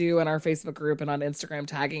guys do in our Facebook group and on Instagram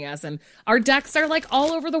tagging us. And our decks are like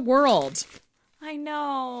all over the world. I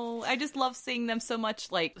know. I just love seeing them so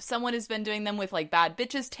much. Like someone has been doing them with like Bad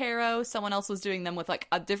Bitches Tarot. Someone else was doing them with like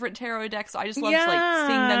a different tarot deck. So I just love like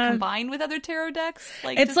seeing them combined with other tarot decks.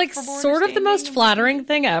 Like it's like sort of the most flattering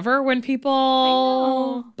thing ever when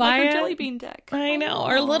people buy like a jelly bean deck. I know.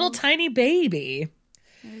 Our little tiny baby.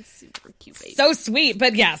 It's super cute baby. So sweet.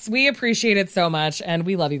 But yes, we appreciate it so much. And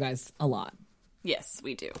we love you guys a lot. Yes,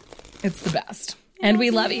 we do. It's the best. And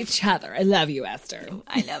we love each other. I love you, Esther.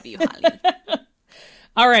 I love you, Holly.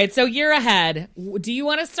 All right. So year ahead. Do you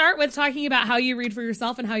want to start with talking about how you read for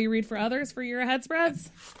yourself and how you read for others for year ahead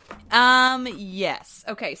spreads? Yes.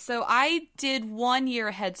 Okay. So I did 1 year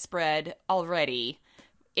ahead spread already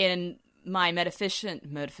in my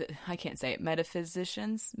I can't say it.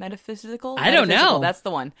 Metaphysical? I don't know. That's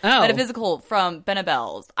the one. Oh. Metaphysical from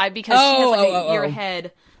Benabelle's. Because she has like a year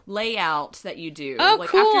ahead layout that you do. Oh, like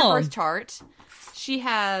cool. after your birth chart, she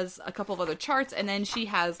has a couple of other charts, and then she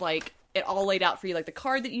has like it all laid out for you, like the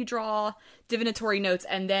card that you draw, divinatory notes,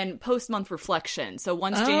 and then post-month reflection. So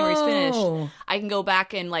once January's finished, I can go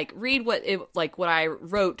back and like read what I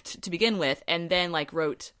wrote to begin with, and then like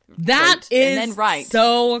wrote and then write.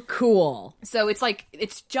 So cool. So it's like,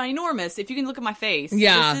 it's ginormous. If you can look at my face,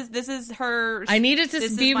 this is her. I need it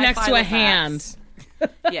to be next to a hand.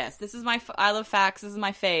 Yes, this is my I love facts. This is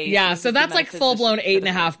my face. Yeah, so that's like full blown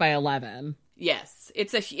 8.5 by 11. Yes,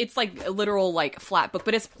 it's like a literal like flat book,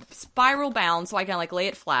 but it's spiral bound, so I can like lay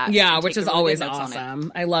it flat. Yeah, which is always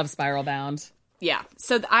awesome. I love spiral bound. Yeah,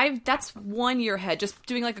 so that's 1 year ahead, just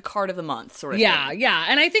doing like a card of the month sort of thing. Yeah,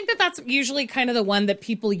 and I think that's usually kind of the one that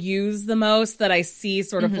people use the most that I see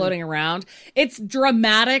sort of floating around. It's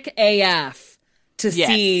dramatic AF to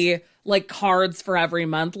see like cards for every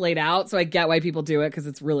month laid out, so I get why people do it because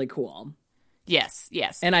it's really cool. Yes,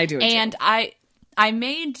 and I do it and too. I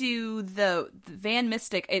may do the Van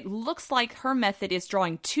Mystic. It looks like her method is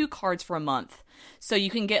drawing 2 cards for a month. So you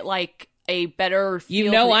can get like a better feel.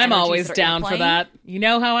 You know I'm always down for that. You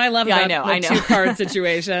know how I love that I know. 2-card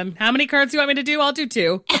situation. How many cards do you want me to do? I'll do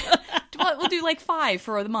 2. We'll do like 5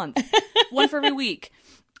 for the month. 1 for every week.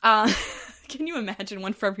 Can you imagine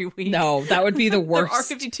 1 for every week? No, that would be the worst. There are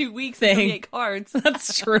 52 weeks and 28 cards.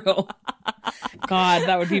 That's true. God,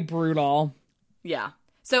 that would be brutal. Yeah.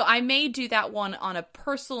 So I may do that one on a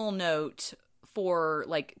personal note for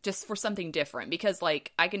like just for something different, because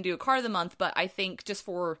like I can do a card of the month, but I think just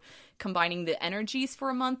for combining the energies for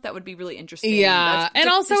a month, that would be really interesting. Yeah. And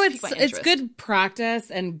also it's good practice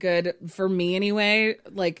and good for me anyway,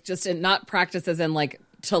 like just not practice as in like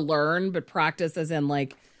to learn, but practice as in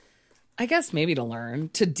like, I guess maybe to learn,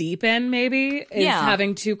 to deepen maybe is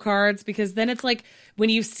having 2 cards, because then it's like when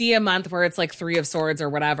you see a month where it's like 3 of Swords or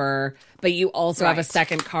whatever, but you also have a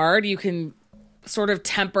second card, you can sort of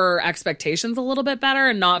temper expectations a little bit better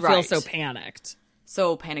and not feel so panicked.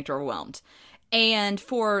 So panicked or overwhelmed. And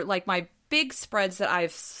for like my big spreads that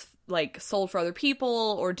I've like sold for other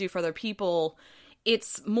people or do for other people,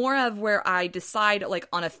 it's more of where I decide like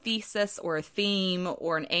on a thesis or a theme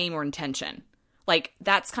or an aim or intention. Like,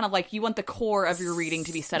 that's kind of like, you want the core of your reading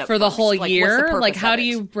to be set up for the first. whole like, year. Like, how do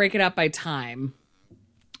you break it up by time?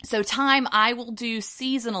 So time I will do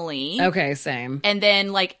seasonally. Okay, same. And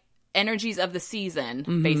then like energies of the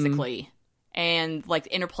season, basically. And like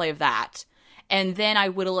the interplay of that. And then I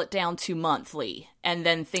whittle it down to monthly. And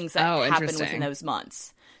then things that happen within those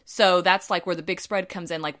months. So that's like where the big spread comes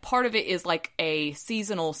in. Like, part of it is like a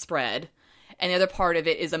seasonal spread. And the other part of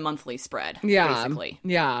it is a monthly spread, basically.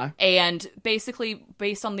 Yeah. And basically,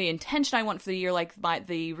 based on the intention I want for the year, like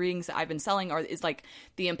the readings that I've been selling is like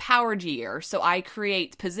the empowered year. So I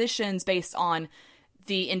create positions based on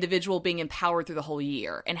the individual being empowered through the whole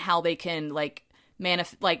year and how they can like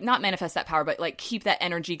not manifest that power, but like keep that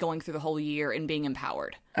energy going through the whole year and being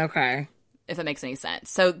empowered. Okay. If that makes any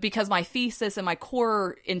sense. So because my thesis and my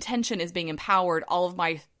core intention is being empowered, all of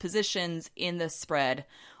my positions in this spread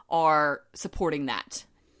are supporting that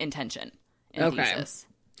intention and thesis.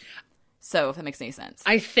 So if that makes any sense.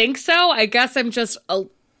 I think so. I guess I'm just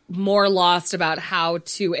more lost about how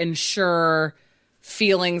to ensure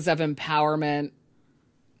feelings of empowerment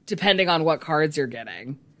depending on what cards you're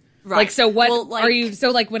getting. Right. Like, so what are you,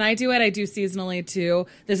 so like when I do it, I do seasonally too.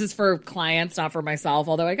 This is for clients, not for myself.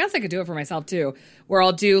 Although I guess I could do it for myself too, where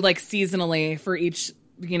I'll do like seasonally for each,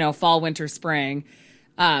 fall, winter, spring.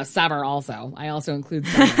 Summer also. I also include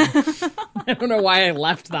summer. I don't know why I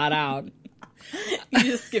left that out. You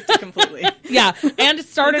just skipped it completely. Yeah, and it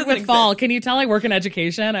started with fall. Can you tell I work in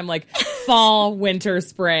education? I'm like fall, winter,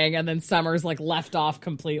 spring, and then summer's like left off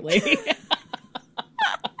completely.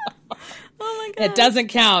 Oh my God. It doesn't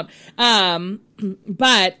count.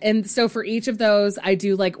 And so for each of those, I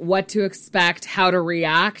do like what to expect, how to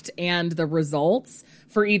react, and the results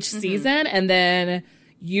for each season, and then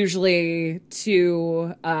usually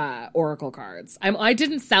 2 oracle cards. I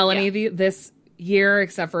didn't sell any of this year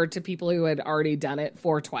except for to people who had already done it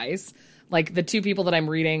twice. Like the 2 people that I'm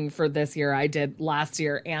reading for this year, I did last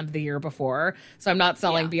year and the year before. So I'm not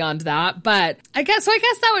selling beyond that. But I guess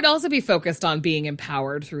that would also be focused on being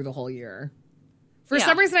empowered through the whole year. For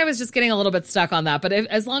some reason, I was just getting a little bit stuck on that. But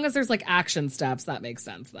as long as there's like action steps, that makes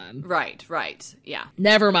sense then. Right. Yeah.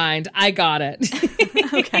 Never mind. I got it.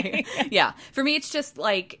 Okay. Yeah. For me, it's just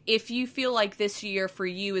like, if you feel like this year for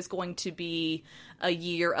you is going to be a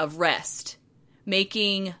year of rest,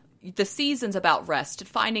 making the seasons about rest,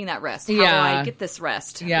 finding that rest. How do I get this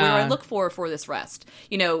rest? Yeah. What do I look for this rest?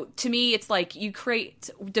 To me, it's like you create,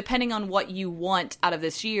 depending on what you want out of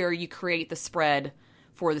this year, you create the spread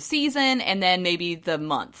for the season, and then maybe the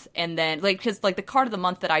month, and then because the card of the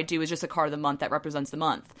month that I do is just a card of the month that represents the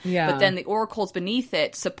month. Yeah. But then the oracles beneath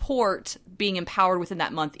it support being empowered within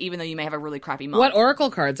that month, even though you may have a really crappy month. What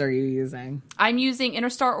oracle cards are you using? I'm using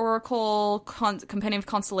Interstar Oracle, Compendium of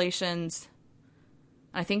Constellations.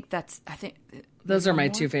 I think those are my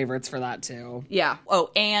two favorites for that too. Yeah.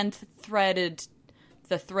 Oh, and the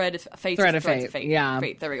Thread of Fate. Thread of Fate. Yeah.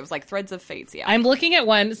 Fate. There we go. It was like Threads of Fates. Yeah. I'm looking at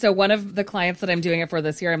one. So one of the clients that I'm doing it for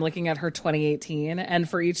this year, I'm looking at her 2018. And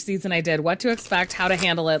for each season I did what to expect, how to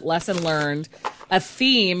handle it, lesson learned, a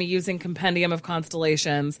theme using Compendium of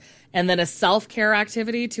Constellations, and then a self-care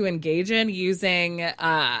activity to engage in using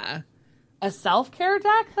a self-care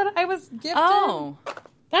deck that I was gifted. Oh.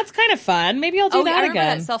 That's kind of fun. Maybe I'll do that I remember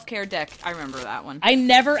again. that self-care deck. I remember that one. I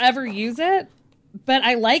never ever use it, but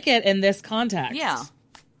I like it in this context. Yeah.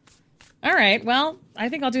 All right. Well, I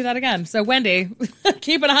think I'll do that again. So, Wendy,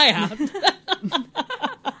 keep an eye out.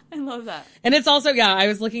 I love that. And it's also, I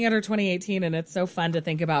was looking at her 2018, and it's so fun to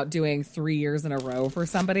think about doing 3 years in a row for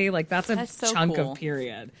somebody. Like, that's so chunk cool. of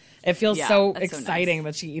period. It feels so exciting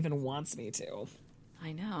that she even wants me to.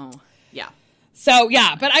 I know. Yeah. So,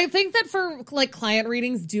 but I think that for client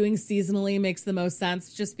readings, doing seasonally makes the most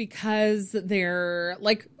sense just because they're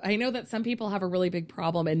I know that some people have a really big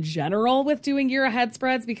problem in general with doing year ahead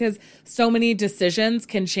spreads because so many decisions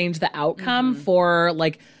can change the outcome for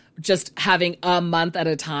just having a month at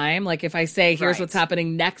a time. Like if I say, here's what's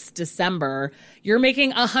happening next December, you're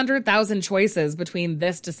making 100,000 choices between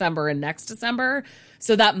this December and next December.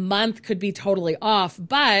 So that month could be totally off.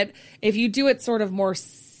 But if you do it sort of more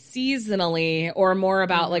seasonally or more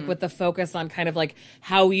about with the focus on kind of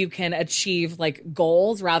how you can achieve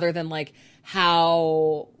goals rather than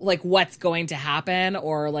how what's going to happen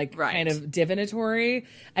or kind of divinatory,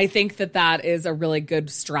 I think that is a really good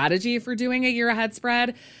strategy for doing a year ahead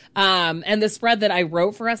spread. And the spread that I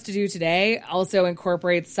wrote for us to do today also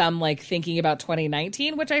incorporates some thinking about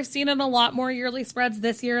 2019, which I've seen in a lot more yearly spreads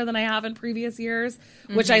this year than I have in previous years,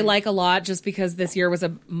 which I like a lot just because this year was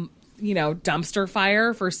a dumpster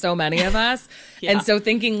fire for so many of us. And so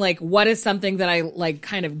thinking what is something that I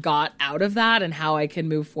kind of got out of that and how I can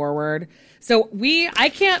move forward. So I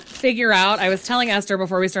can't figure out, I was telling Esther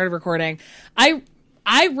before we started recording, I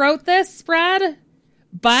wrote this spread,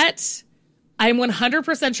 but I'm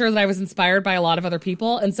 100% sure that I was inspired by a lot of other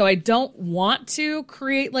people. And so I don't want to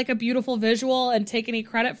create a beautiful visual and take any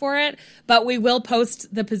credit for it, but we will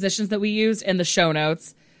post the positions that we used in the show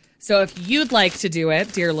notes. So if you'd like to do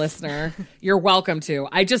it, dear listener, you're welcome to.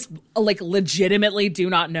 I just legitimately do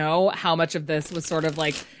not know how much of this was sort of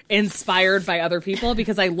inspired by other people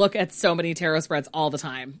because I look at so many tarot spreads all the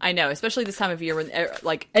time. I know, especially this time of year when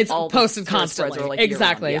it's all posted constantly. Are,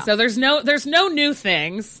 exactly. Yeah. So there's no new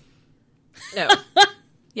things. No.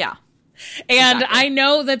 Yeah. And I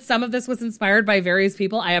know that some of this was inspired by various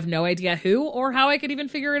people. I have no idea who or how I could even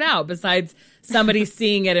figure it out besides somebody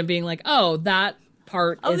seeing it and being like, oh, that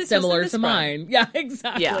part is similar to mine. Yeah,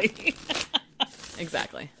 exactly. Yeah.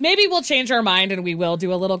 Exactly. Maybe we'll change our mind and we will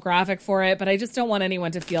do a little graphic for it, but I just don't want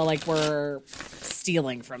anyone to feel like we're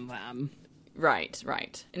stealing from them. Right.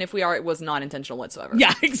 And if we are, it was not intentional whatsoever.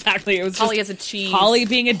 Yeah, exactly. It was Holly as a cheese. Holly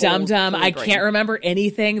being a dum-dum. I can't remember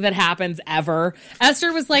anything that happens ever.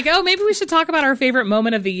 Esther was like, oh, maybe we should talk about our favorite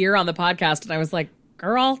moment of the year on the podcast. And I was like,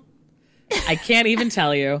 girl, I can't even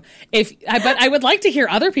tell you. But I would like to hear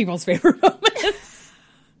other people's favorite moments.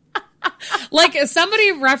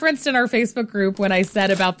 Somebody referenced in our Facebook group when I said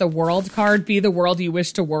about the world card, be the world you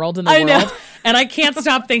wish to world in the world. Know. And I can't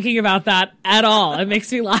stop thinking about that at all. It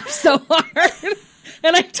makes me laugh so hard.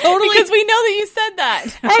 And I totally... Because we know that you said that.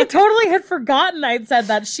 I totally had forgotten I'd said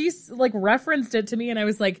that. She referenced it to me and I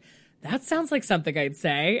was like, that sounds like something I'd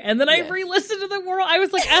say. And then I re-listened to the world. I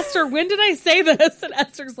was like, Esther, when did I say this? And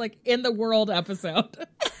Esther's like, in the world episode.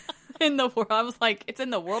 In the world. I was like, it's in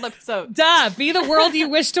the world episode. Duh, be the world you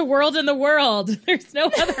wish to world in the world. There's no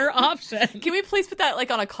other option. Can we please put that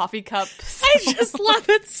on a coffee cup? I just love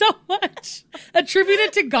it so much. Attribute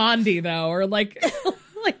it to Gandhi though, or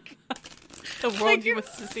the world you wish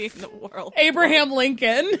to see in the world. Abraham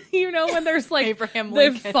Lincoln. When there's Abraham the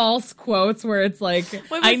Lincoln. False quotes where it's like...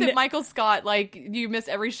 What was it? Michael Scott, you miss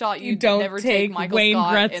every shot, you don't never take Michael Wayne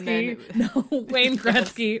Scott. Gretzky. And then... No, Wayne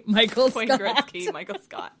Gretzky, Michael Scott. Wayne Gretzky, Michael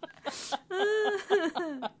Scott.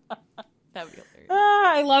 That would be hilarious.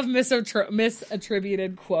 I love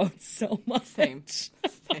misattributed quotes so much. Same.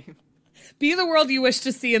 Be the world you wish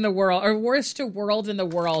to see in the world, or wish to world in the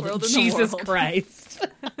world. Jesus Christ.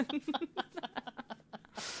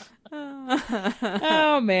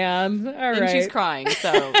 Oh, man. All right. And she's crying,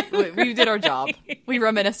 so we did our job. We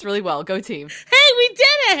reminisced really well. Go team. Hey, we did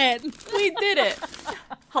it! We did it.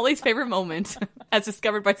 Holly's favorite moment, as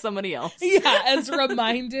discovered by somebody else. Yeah, as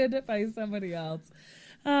reminded by somebody else.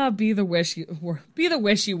 Be the wish you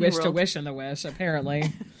wish to wish in the wish,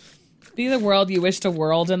 apparently. Be the world you wish to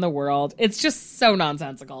world in the world. It's just so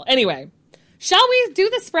nonsensical. Anyway, shall we do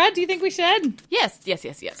the spread? Do you think we should? Yes.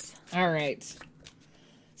 All right.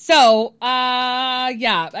 So,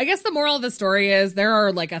 yeah, I guess the moral of the story is there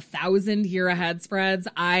are like 1,000 year ahead spreads.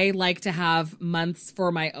 I like to have months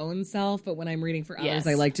for my own self, but when I'm reading for others,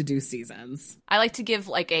 I like to do seasons. I like to give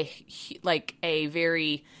like a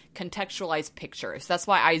very contextualized picture. So that's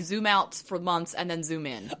why I zoom out for months and then zoom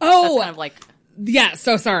in. Oh, that's kind of like... Yeah,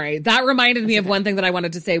 so sorry. That reminded me of one thing that I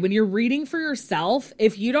wanted to say. When you're reading for yourself,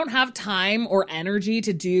 if you don't have time or energy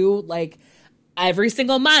to do like every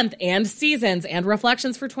single month and seasons and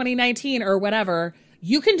reflections for 2019 or whatever,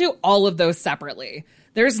 you can do all of those separately.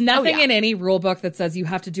 There's nothing in any rule book that says you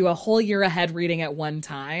have to do a whole year ahead reading at one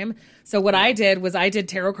time. So what I did was I did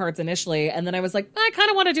tarot cards initially, and then I was like, I kind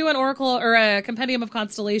of want to do an oracle or a compendium of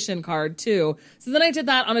constellation card too. So then I did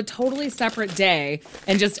that on a totally separate day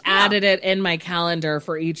and just added it in my calendar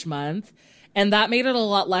for each month. And that made it a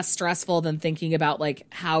lot less stressful than thinking about like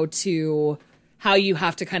how you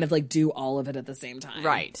have to kind of like do all of it at the same time.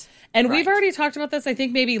 Right. And we've already talked about this, I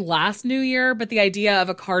think maybe last New Year, but the idea of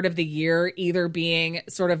a card of the year either being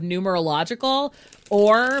sort of numerological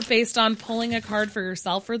or based on pulling a card for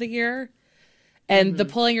yourself for the year. And the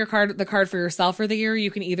card for yourself for the year,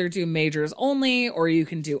 you can either do majors only or you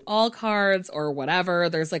can do all cards or whatever.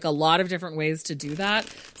 There's like a lot of different ways to do that.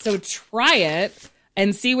 So try it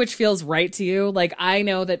and see which feels right to you. Like I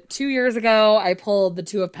know that 2 years ago, I pulled the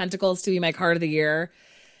Two of Pentacles to be my card of the year.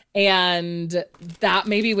 And that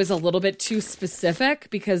maybe was a little bit too specific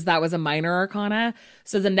because that was a minor arcana.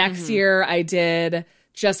 So the next year I did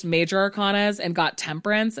just major arcanas and got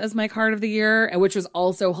Temperance as my card of the year, and which was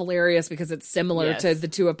also hilarious because it's similar to the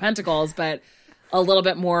Two of Pentacles, but a little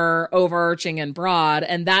bit more overarching and broad.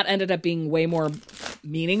 And that ended up being way more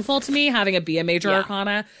meaningful to me, having it be a major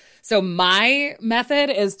arcana. So my method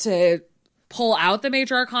is to pull out the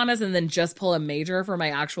major arcanas and then just pull a major for my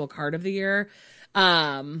actual card of the year.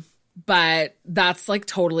 But that's like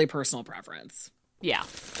totally personal preference. Yeah.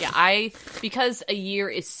 Because a year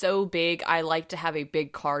is so big, I like to have a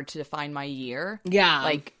big card to define my year. Yeah.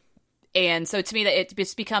 Like, and so to me that it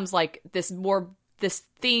just becomes like this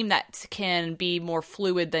theme that can be more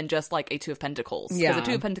fluid than just like a Two of Pentacles. Yeah. Because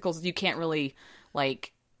the Two of Pentacles, you can't really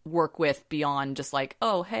like work with beyond just like,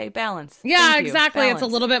 oh, hey, balance. Yeah, exactly. Balance. It's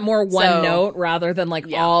a little bit more one note rather than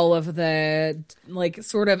like all of the like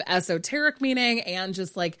sort of esoteric meaning and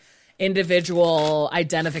just like individual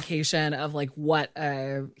identification of like what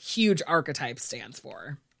a huge archetype stands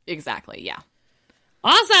for. Exactly. Yeah.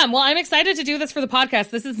 Awesome. Well, I'm excited to do this for the podcast.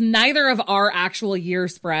 This is neither of our actual year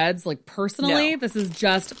spreads, like personally. No. This is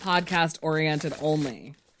just podcast oriented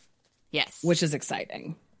only. Yes. Which is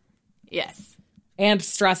exciting. Yes. And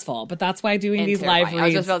stressful, but that's why doing these terrifying. live reads. I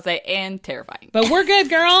was just about to say, and terrifying. But we're good,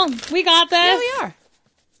 girl. We got this. Yeah, we are.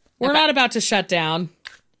 We're not about to shut down.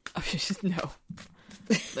 No.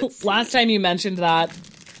 Last time you mentioned that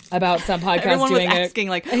about some podcast Everyone doing was asking,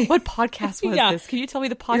 like, what podcast was this? Can you tell me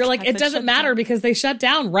the podcast? You're like, it doesn't matter because they shut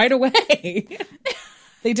down right away.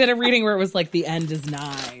 They did a reading where it was like, the end is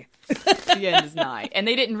nigh. The end is nigh. And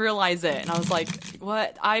they didn't realize it. And I was like,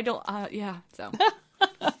 what? I don't, yeah. So.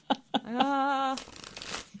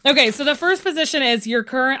 Okay, so the first position is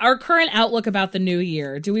our current outlook about the new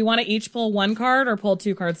year. Do we want to each pull one card or pull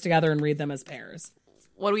two cards together and read them as pairs?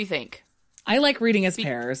 What do we think? I like reading as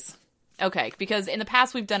pairs. Okay, because in the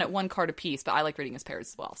past we've done it one card a piece, but I like reading as pairs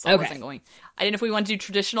as well. So I wasn't going. I didn't know if we want to do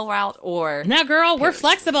traditional route or. No, girl, we're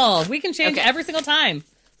flexible. We can change every single time.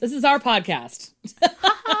 This is our podcast.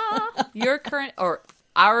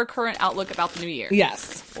 Our current outlook about the new year.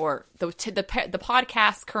 Yes. Or the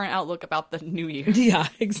podcast's current outlook about the new year. Yeah,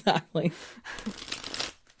 exactly.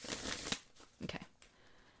 Okay.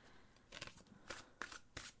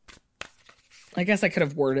 I guess I could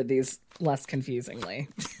have worded these less confusingly.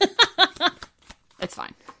 It's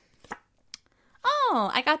fine.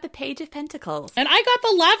 Oh, I got the Page of Pentacles. And I got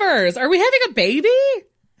the Lovers. Are we having a baby?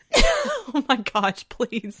 Oh my gosh,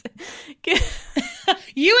 please.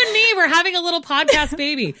 You and me, we're having a little podcast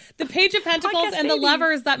baby. The Page of Pentacles and the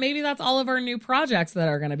Lovers, that's all of our new projects that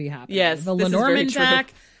are going to be happening. Yes, the Lenormand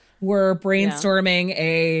deck. We're brainstorming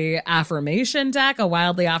a affirmation deck, a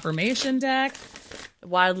Wildly affirmation deck.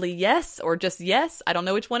 Wildly yes, or just yes. I don't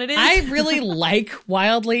know which one it is. I really like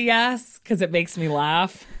Wildly yes, because it makes me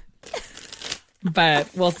laugh. But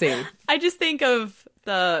we'll see. I just think of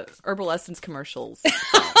the Herbal Essence commercials.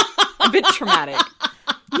 A bit traumatic.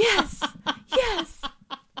 Yes.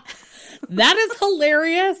 That is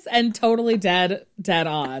hilarious and totally dead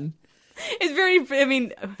on. It's very, I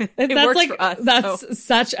mean, it That's works like, for us. that's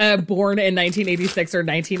such a born in 1986 or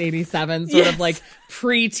 1987 sort of like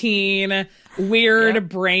preteen weird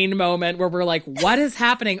brain moment where we're like, what is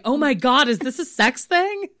happening? Oh my God, is this a sex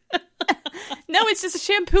thing? No, it's just a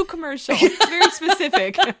shampoo commercial. It's very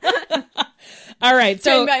specific. All right.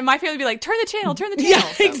 So my family would be like, turn the channel. yeah,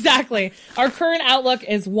 So. exactly. Our current outlook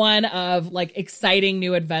is one of like exciting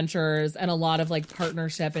new adventures and a lot of like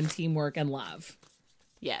partnership and teamwork and love.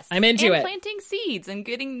 Yes. I'm into it. Planting seeds and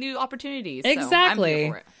getting new opportunities. Exactly. So I'm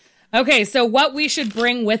here for it. Okay, so what we should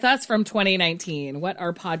bring with us from 2019, what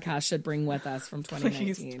our podcast should bring with us from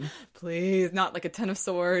 2019. Please, not like a 10 of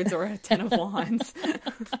swords or a 10 of wands.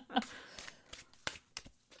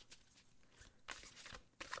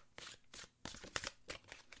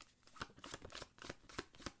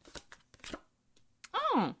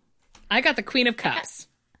 Oh. I got the Queen of Cups.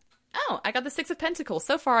 Oh, I got the 6 of Pentacles.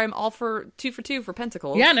 So far, I'm all for 2 for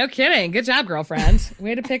Pentacles. Yeah, no kidding. Good job, girlfriend.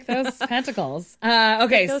 Way to pick those pentacles.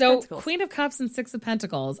 Okay, so pentacles. Queen of Cups and 6 of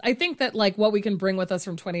Pentacles. I think that like what we can bring with us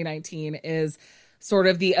from 2019 is sort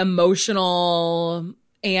of the emotional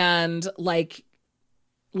and like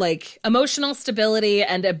emotional stability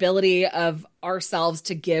and ability of ourselves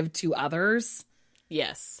to give to others.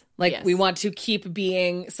 Yes. Like yes. we want to keep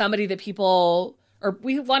being somebody that people, or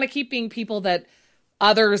we want to keep being people that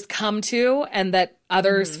others come to and that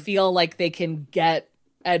others feel like they can get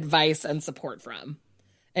advice and support from.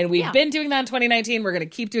 And we've been doing that in 2019. We're going to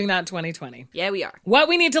keep doing that in 2020. Yeah, we are. What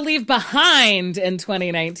we need to leave behind in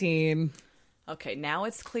 2019. Okay, now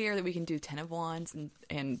it's clear that we can do 10 of Wands and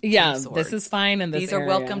 10 Yeah, of Swords. this is fine. And these are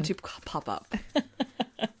welcome to pop up.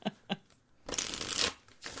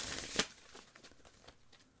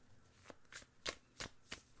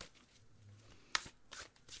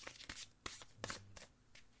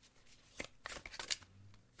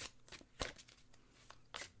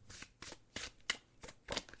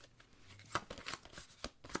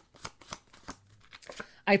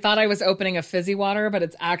 I thought I was opening a fizzy water, but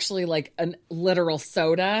it's actually like a literal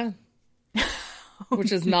soda,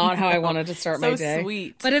 which is not how I wanted to start my day.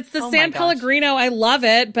 Sweet. But it's the Oh San my gosh. Pellegrino. I love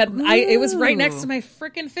it, but it was right next to my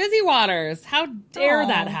freaking fizzy waters. How dare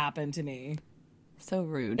that happen to me? So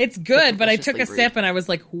rude. It's good, but I took a Deliciously sip and I was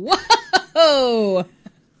like, whoa.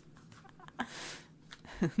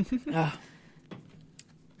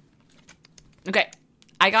 Okay.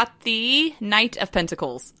 I got the Knight of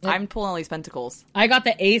Pentacles. I'm pulling all these pentacles. I got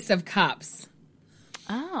the Ace of Cups.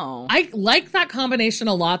 Oh. I like that combination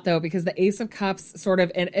a lot, though, because the Ace of Cups sort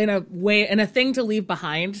of in a way, in a thing to leave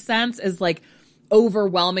behind sense is like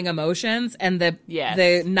overwhelming emotions. And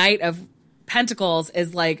the Knight of Pentacles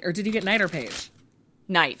is like, or did you get Knight or Page?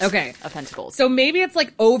 Knight Okay. of Pentacles. So maybe it's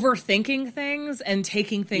like overthinking things and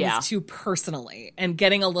taking things Yeah. too personally and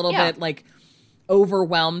getting a little Yeah. bit like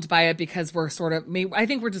overwhelmed by it because we're sort of, I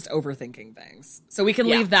think we're just overthinking things. So we can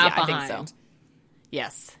leave that behind. I think so.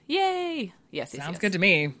 Yes. Yay. Yes. Sounds good to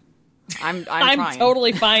me. I'm I'm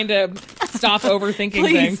totally fine to stop overthinking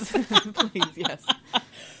Please. things. Please, yes.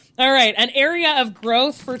 All right. An area of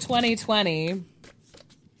growth for 2020.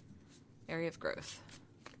 Area of growth.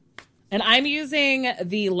 And I'm using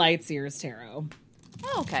the Lightseers Tarot.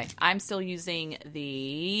 Oh, okay. I'm still using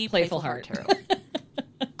the Playful Heart Tarot.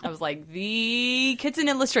 I was like, the Kitten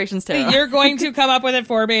Illustrations Tarot. You're going to come up with it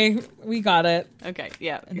for me. We got it. Okay,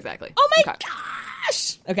 yeah, exactly. Oh my Okay.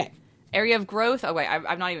 gosh. Okay. Area of growth. Oh, wait,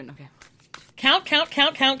 I'm not even, okay. Count.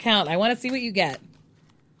 I want to see what you get.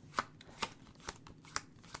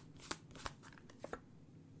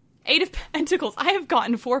 Eight of Pentacles. I have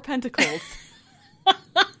gotten 4 Pentacles.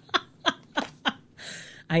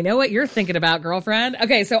 I know what you're thinking about, girlfriend.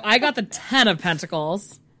 Okay, so I got the 10 of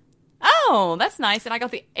Pentacles. Oh, that's nice. And I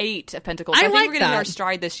got the 8 of Pentacles. I think like we're going to hit that. our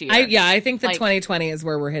stride this year. I think that Like- 2020 is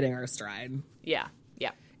where we're hitting our stride. Yeah.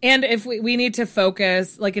 And if we need to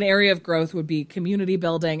focus, like an area of growth would be community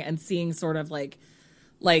building and seeing sort of like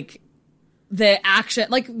the action.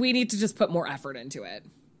 Like we need to just put more effort into it.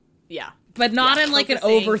 Yeah. But not Yeah, in like an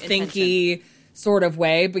focusing, overthinky sort of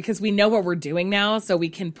way because we know what we're doing now. So we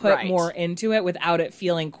can put Right. more into it without it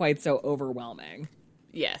feeling quite so overwhelming.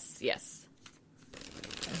 Yes.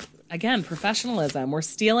 Again, professionalism. We're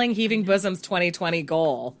stealing Heaving Bosom's 2020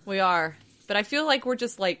 goal. We are. But I feel like we're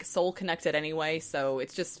just like soul connected anyway, so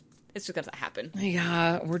it's just going to happen.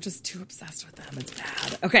 Yeah, we're just too obsessed with them. It's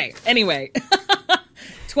bad. Okay, anyway.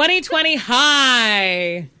 2020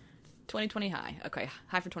 high. 2020 high. Okay,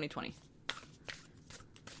 high for 2020.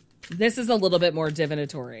 This is a little bit more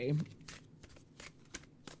divinatory.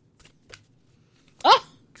 Oh!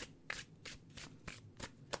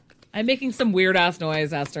 I'm making some weird ass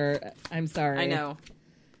noise, Esther. I'm sorry. I know.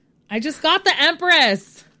 I just got the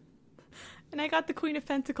Empress. And I got the Queen of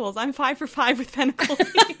Pentacles. I'm 5 for 5 with Pentacles. I'm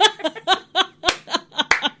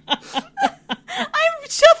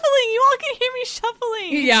shuffling. You all can hear me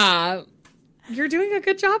shuffling. Yeah. You're doing a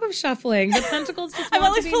good job of shuffling. The Pentacles just I'm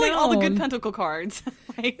want always to be pulling all the known. good Pentacle cards.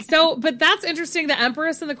 But that's interesting. The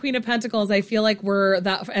Empress and the Queen of Pentacles, I feel like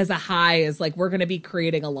that as a high is like we're going to be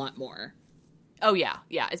creating a lot more. Oh, yeah.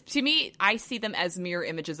 Yeah. To me, I see them as mirror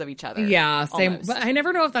images of each other. Yeah, same. Almost. But I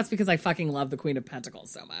never know if that's because I fucking love the Queen of Pentacles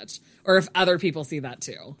so much or if other people see that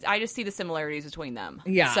too. I just see the similarities between them.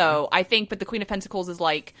 Yeah. So I think, but the Queen of Pentacles is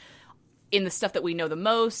like in the stuff that we know the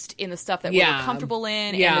most, in the stuff that we're comfortable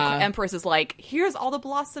in. Yeah. And the Empress is like, here's all the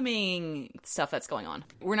blossoming stuff that's going on.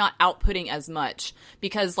 We're not outputting as much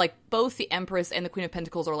because like both the Empress and the Queen of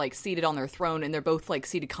Pentacles are like seated on their throne and they're both like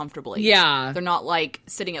seated comfortably. Yeah. They're not like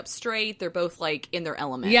sitting up straight. They're both like in their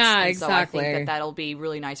elements. Yeah, and exactly. So I think that'll be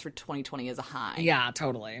really nice for 2020 as a high. Yeah,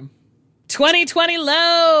 totally. 2020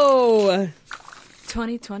 low.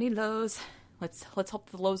 2020 lows. Let's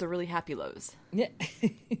hope the lows are really happy lows. Yeah.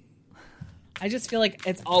 I just feel like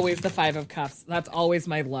it's always the 5 of Cups. That's always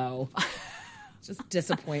my low. Just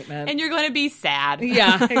disappointment. And you're going to be sad.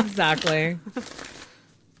 Yeah, exactly.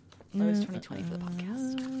 Lows 2020 for the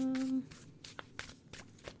podcast.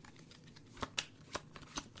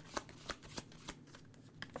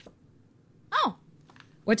 Oh.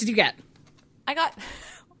 What did you get? I got,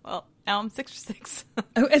 well, now I'm 6 for 6.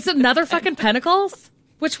 Oh, it's another fucking Pentacles?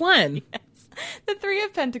 Which one? Yes. The 3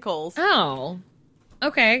 of Pentacles. Oh.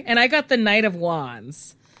 Okay. And I got the Knight of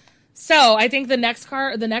Wands. So I think the next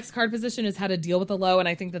card position is how to deal with the low, and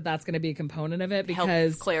I think that's going to be a component of it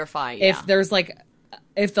because help clarify. If there's like,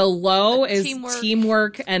 if the low is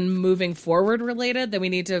teamwork and moving forward related, then we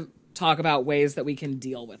need to talk about ways that we can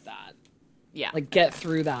deal with that. Yeah, like get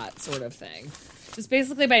through that sort of thing. Just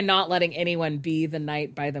basically by not letting anyone be the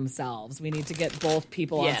knight by themselves. We need to get both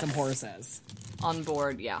people on some horses. On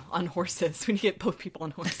board, yeah, on horses. We need to get both people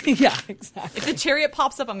on horses. Yeah, exactly. If the chariot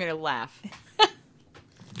pops up, I'm going to laugh.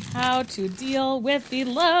 How to deal with the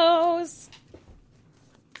lows.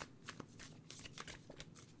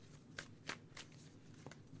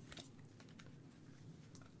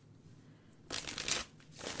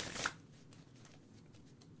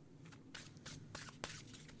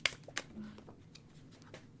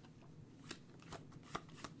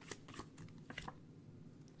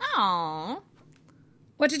 Aww.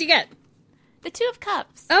 What did you get? The 2 of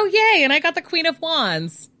Cups. Oh, yay. And I got the Queen of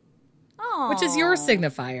Wands. Aww. Which is your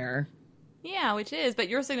signifier. Yeah, which is. But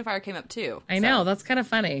your signifier came up too. I know. That's kind of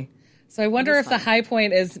funny. So I wonder if the high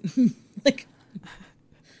point is like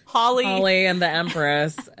Holly and the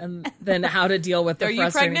Empress, and then how to deal with the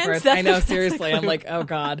frustrating parts. I know, seriously. I'm like, oh,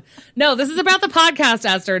 God. No, this is about the podcast,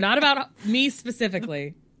 Esther, not about me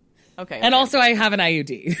specifically. Okay. And also, I have an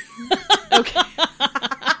IUD. Okay.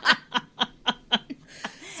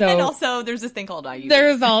 So, and also, there's this thing called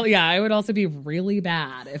IUD. I would also be really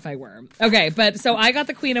bad if I were. Okay, but so I got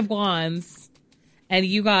the Queen of Wands, and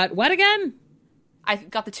you got what again? I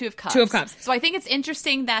got the 2 of Cups. 2 of Cups. So I think it's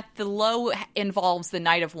interesting that the low involves the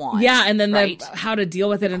Knight of Wands. Yeah, and then right? how to deal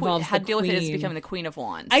with it involves how the to deal Queen. with it is becoming the Queen of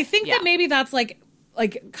Wands. I think that maybe that's like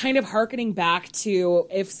kind of hearkening back to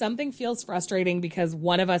if something feels frustrating because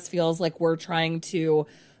one of us feels like we're trying to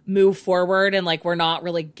move forward and like we're not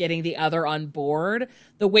really getting the other on board,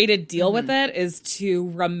 the way to deal with it is to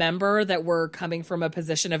remember that we're coming from a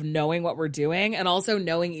position of knowing what we're doing and also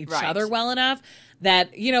knowing each other well enough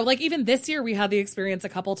that, you know, like even this year we had the experience a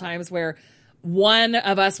couple times where one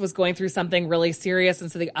of us was going through something really serious,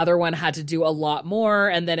 and so the other one had to do a lot more,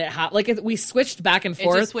 and then we switched back and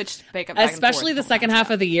forth. It just switched back especially the second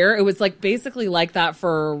half of the year. It was like basically like that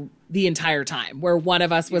for the entire time, where one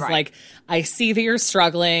of us was like, "I see that you're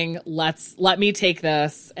struggling. Let me take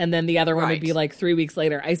this," and then the other one would be like 3 weeks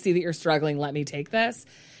later, "I see that you're struggling. Let me take this."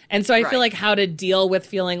 And so I feel like how to deal with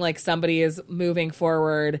feeling like somebody is moving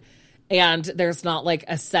forward and there's not like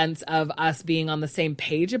a sense of us being on the same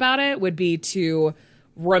page about it would be to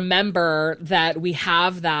remember that we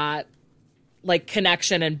have that like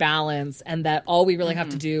connection and balance, and that all we really have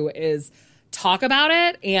to do is talk about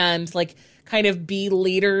it and like kind of be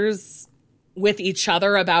leaders with each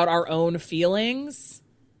other about our own feelings.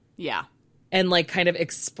 Yeah. And like kind of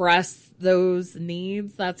express those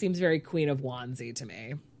needs. That seems very Queen of Wandsy to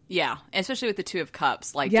me. Yeah, especially with the 2 of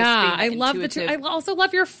Cups. Like, yeah, just I love the 2. I also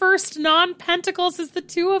love your first non-Pentacles is the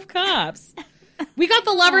 2 of Cups. We got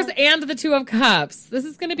the Lovers and the 2 of Cups. This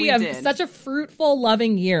is going to be such a fruitful,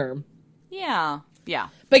 loving year. Yeah, yeah.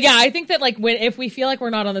 But yeah, I think that like if we feel like we're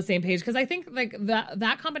not on the same page, because I think like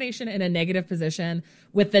that combination in a negative position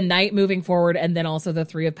with the Knight moving forward and then also the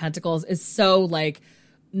Three of Pentacles is so like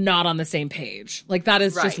not on the same page. Like that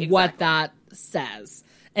is just what that says.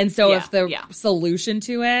 And so if the solution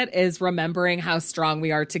to it is remembering how strong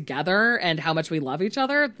we are together and how much we love each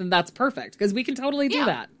other, then that's perfect because we can totally do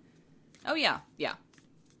that. Oh, yeah. Yeah.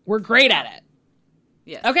 We're great at it.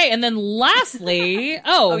 Yes. Okay. And then lastly,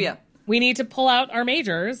 we need to pull out our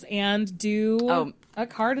majors and do a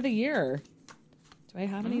card of the year. Do I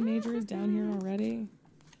have any majors down here already?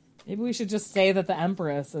 Maybe we should just say that the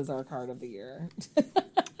Empress is our card of the year.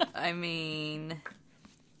 I mean...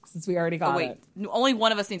 Since we already got it. Only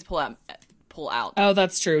one of us needs to pull out. Oh,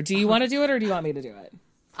 that's true. Do you want to do it or do you want me to do it?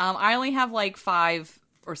 I only have like 5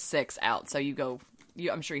 or 6 out, so you go.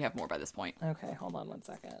 I'm sure you have more by this point. Okay, hold on one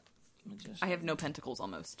second. I have no pentacles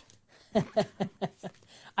almost.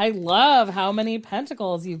 I love how many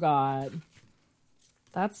pentacles you got.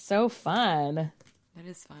 That's so fun. It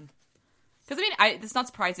is fun. Because, I mean, it's not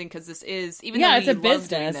surprising because this is, even though it's a love business.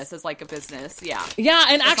 Doing this as like a business, yeah. Yeah,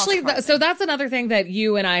 and actually, so that's another thing that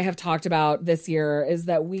you and I have talked about this year is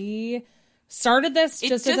that we started this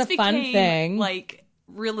just as a fun thing. Like,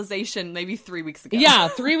 realization maybe 3 weeks ago. Yeah,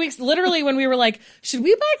 3 weeks, literally when we were like, should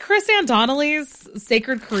we buy Chris Andonelli's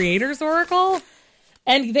Sacred Creators Oracle?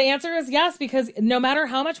 And the answer is yes, because no matter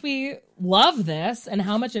how much we love this and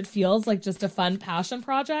how much it feels like just a fun passion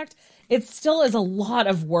project, it still is a lot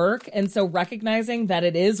of work. And so recognizing that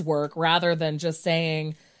it is work rather than just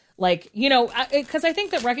saying like, you know, because I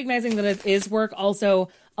think that recognizing that it is work also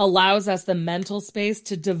allows us the mental space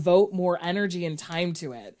to devote more energy and time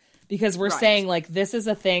to it. Because we're saying like, this is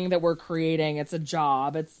a thing that we're creating. It's a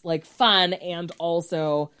job. It's like fun and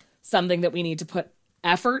also something that we need to put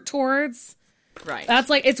effort towards. Right. That's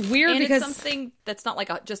like, it's weird because it's something that's not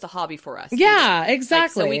like just a hobby for us. Yeah,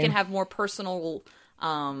 exactly. Like, so we can have more personal, I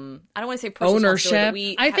don't want to say personal ownership.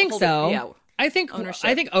 I think so. Yeah. I think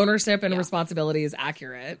ownership and responsibility is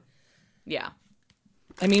accurate. Yeah.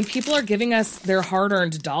 I mean, people are giving us their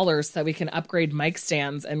hard-earned dollars so that we can upgrade mic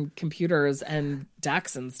stands and computers and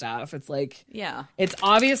decks and stuff. It's like, it's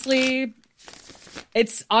obviously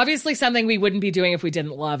something we wouldn't be doing if we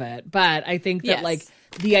didn't love it. But I think that like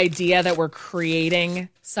the idea that we're creating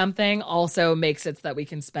something also makes it so that we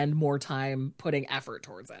can spend more time putting effort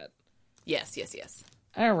towards it. Yes, yes, yes.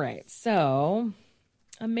 All right. So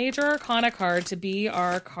a major arcana card to be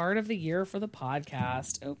our card of the year for the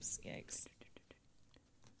podcast. Oops, yikes.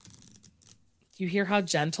 You hear how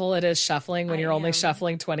gentle it is shuffling when you're only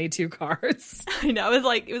shuffling 22 cards? I know. It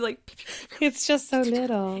was like it's just so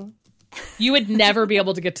little. You would never be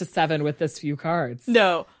able to get to 7 with this few cards.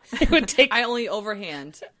 No. It would take. I only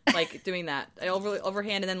overhand, like doing that. I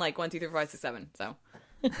overhand and then like 1, 2, 3, 4, 5, 6, 7. So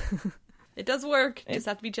it does work. You just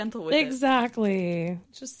have to be gentle with it. Exactly.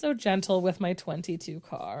 Just so gentle with my 22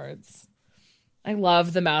 cards. I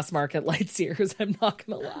love the mass market Lightseers. I'm not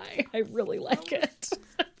going to lie. I really like it.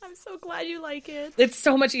 I'm so glad you like it. It's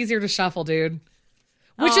so much easier to shuffle, dude.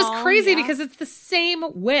 Which is crazy because it's the same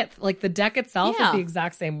width. Like the deck itself is the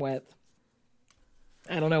exact same width.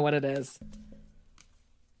 I don't know what it is.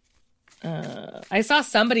 I saw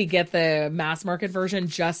somebody get the mass market version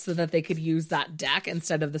just so that they could use that deck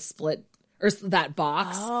instead of the split or that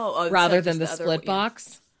box rather than the split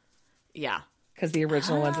box. Yeah. Because the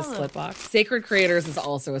original one's a split box. Sacred Creators is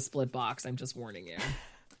also a split box. I'm just warning you.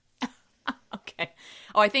 Okay.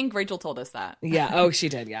 Oh, I think Rachel told us that. Yeah. Oh, she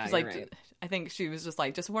did. Yeah. You're right. I think she was just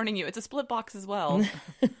like, just warning you. It's a split box as well.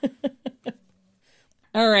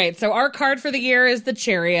 All right. So our card for the year is the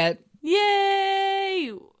Chariot.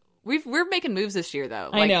 Yay! We're making moves this year, though.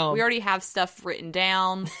 I know. We already have stuff written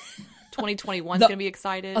down. 2021's going to be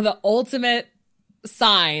excited. The ultimate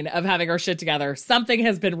sign of having our shit together. Something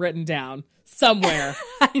has been written down somewhere.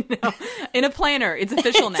 I know. In a planner. It's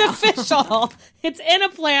official now. It's official. It's in a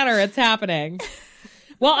planner. It's happening.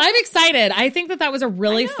 Well, I'm excited. I think that was a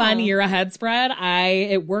really fun year ahead spread.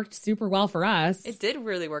 It worked super well for us. It did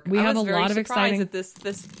really work. We have a lot of exciting. At this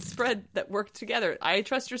spread that worked together. I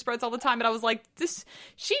trust your spreads all the time, but I was like,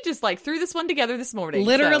 she just like threw this one together this morning.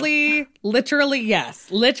 Literally,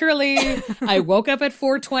 yes. Literally, I woke up at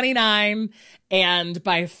 4:29 and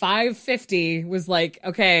by 5:50 was like,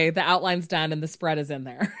 okay, the outline's done and the spread is in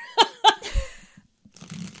there.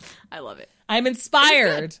 I love it. I'm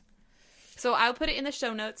inspired. So I'll put it in the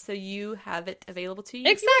show notes so you have it available to you.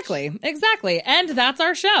 Exactly. And that's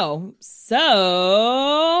our show.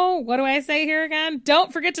 So what do I say here again?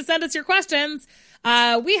 Don't forget to send us your questions.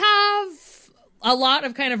 We have a lot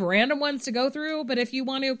of kind of random ones to go through, but if you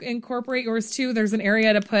want to incorporate yours too, there's an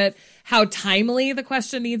area to put how timely the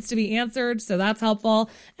question needs to be answered. So that's helpful.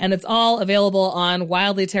 And it's all available on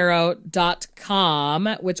wildlytarot.com,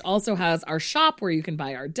 which also has our shop where you can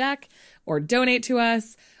buy our deck or donate to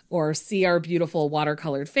us or see our beautiful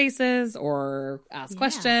watercolored faces or ask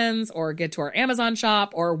questions or get to our Amazon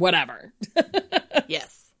shop or whatever.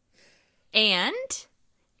 Yes. And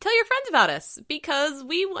tell your friends about us, because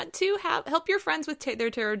we want to help your friends with their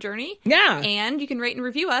tarot journey. Yeah. And you can rate and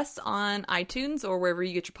review us on iTunes or wherever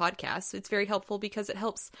you get your podcasts. It's very helpful because it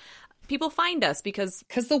helps people find us, because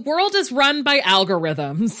the world is run by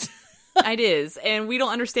algorithms. It is. And we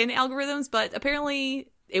don't understand the algorithms, but apparently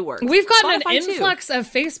it works. We've gotten an influx of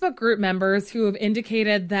Facebook group members who have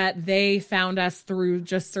indicated that they found us through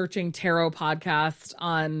just searching tarot podcast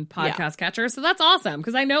on podcast catcher. So that's awesome,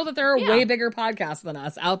 because I know that there are way bigger podcasts than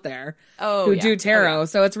us out there who do tarot.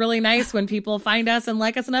 So it's really nice when people find us and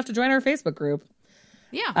like us enough to join our Facebook group.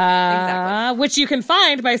 Yeah, exactly. Which you can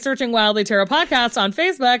find by searching Wildly Tarot Podcast on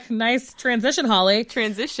Facebook. Nice transition, Holly.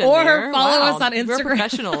 Transition. Or there. follow us on Instagram. We're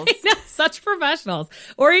professionals. I know, such professionals.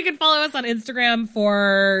 Or you can follow us on Instagram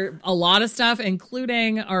for a lot of stuff,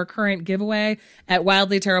 including our current giveaway at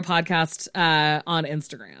Wildly Tarot Podcast on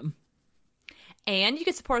Instagram. And you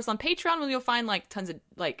can support us on Patreon, where you'll find like tons of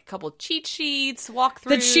a couple cheat sheets, walkthroughs.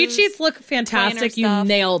 The cheat sheets look fantastic. You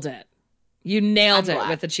nailed it. You nailed it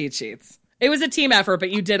with the cheat sheets. It was a team effort, but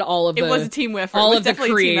you did all of the... It was a team effort. All of the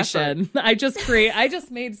creation. I just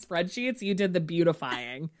made spreadsheets. You did the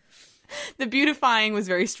beautifying. The beautifying was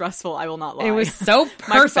very stressful, I will not lie. It was so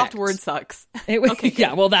perfect. Microsoft Word sucks. It was, okay,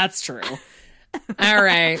 yeah, well, that's true. All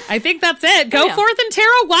right. I think that's it. Go forth and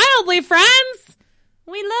tarot wildly, friends.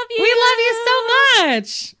 We love you. We love you so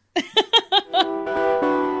much.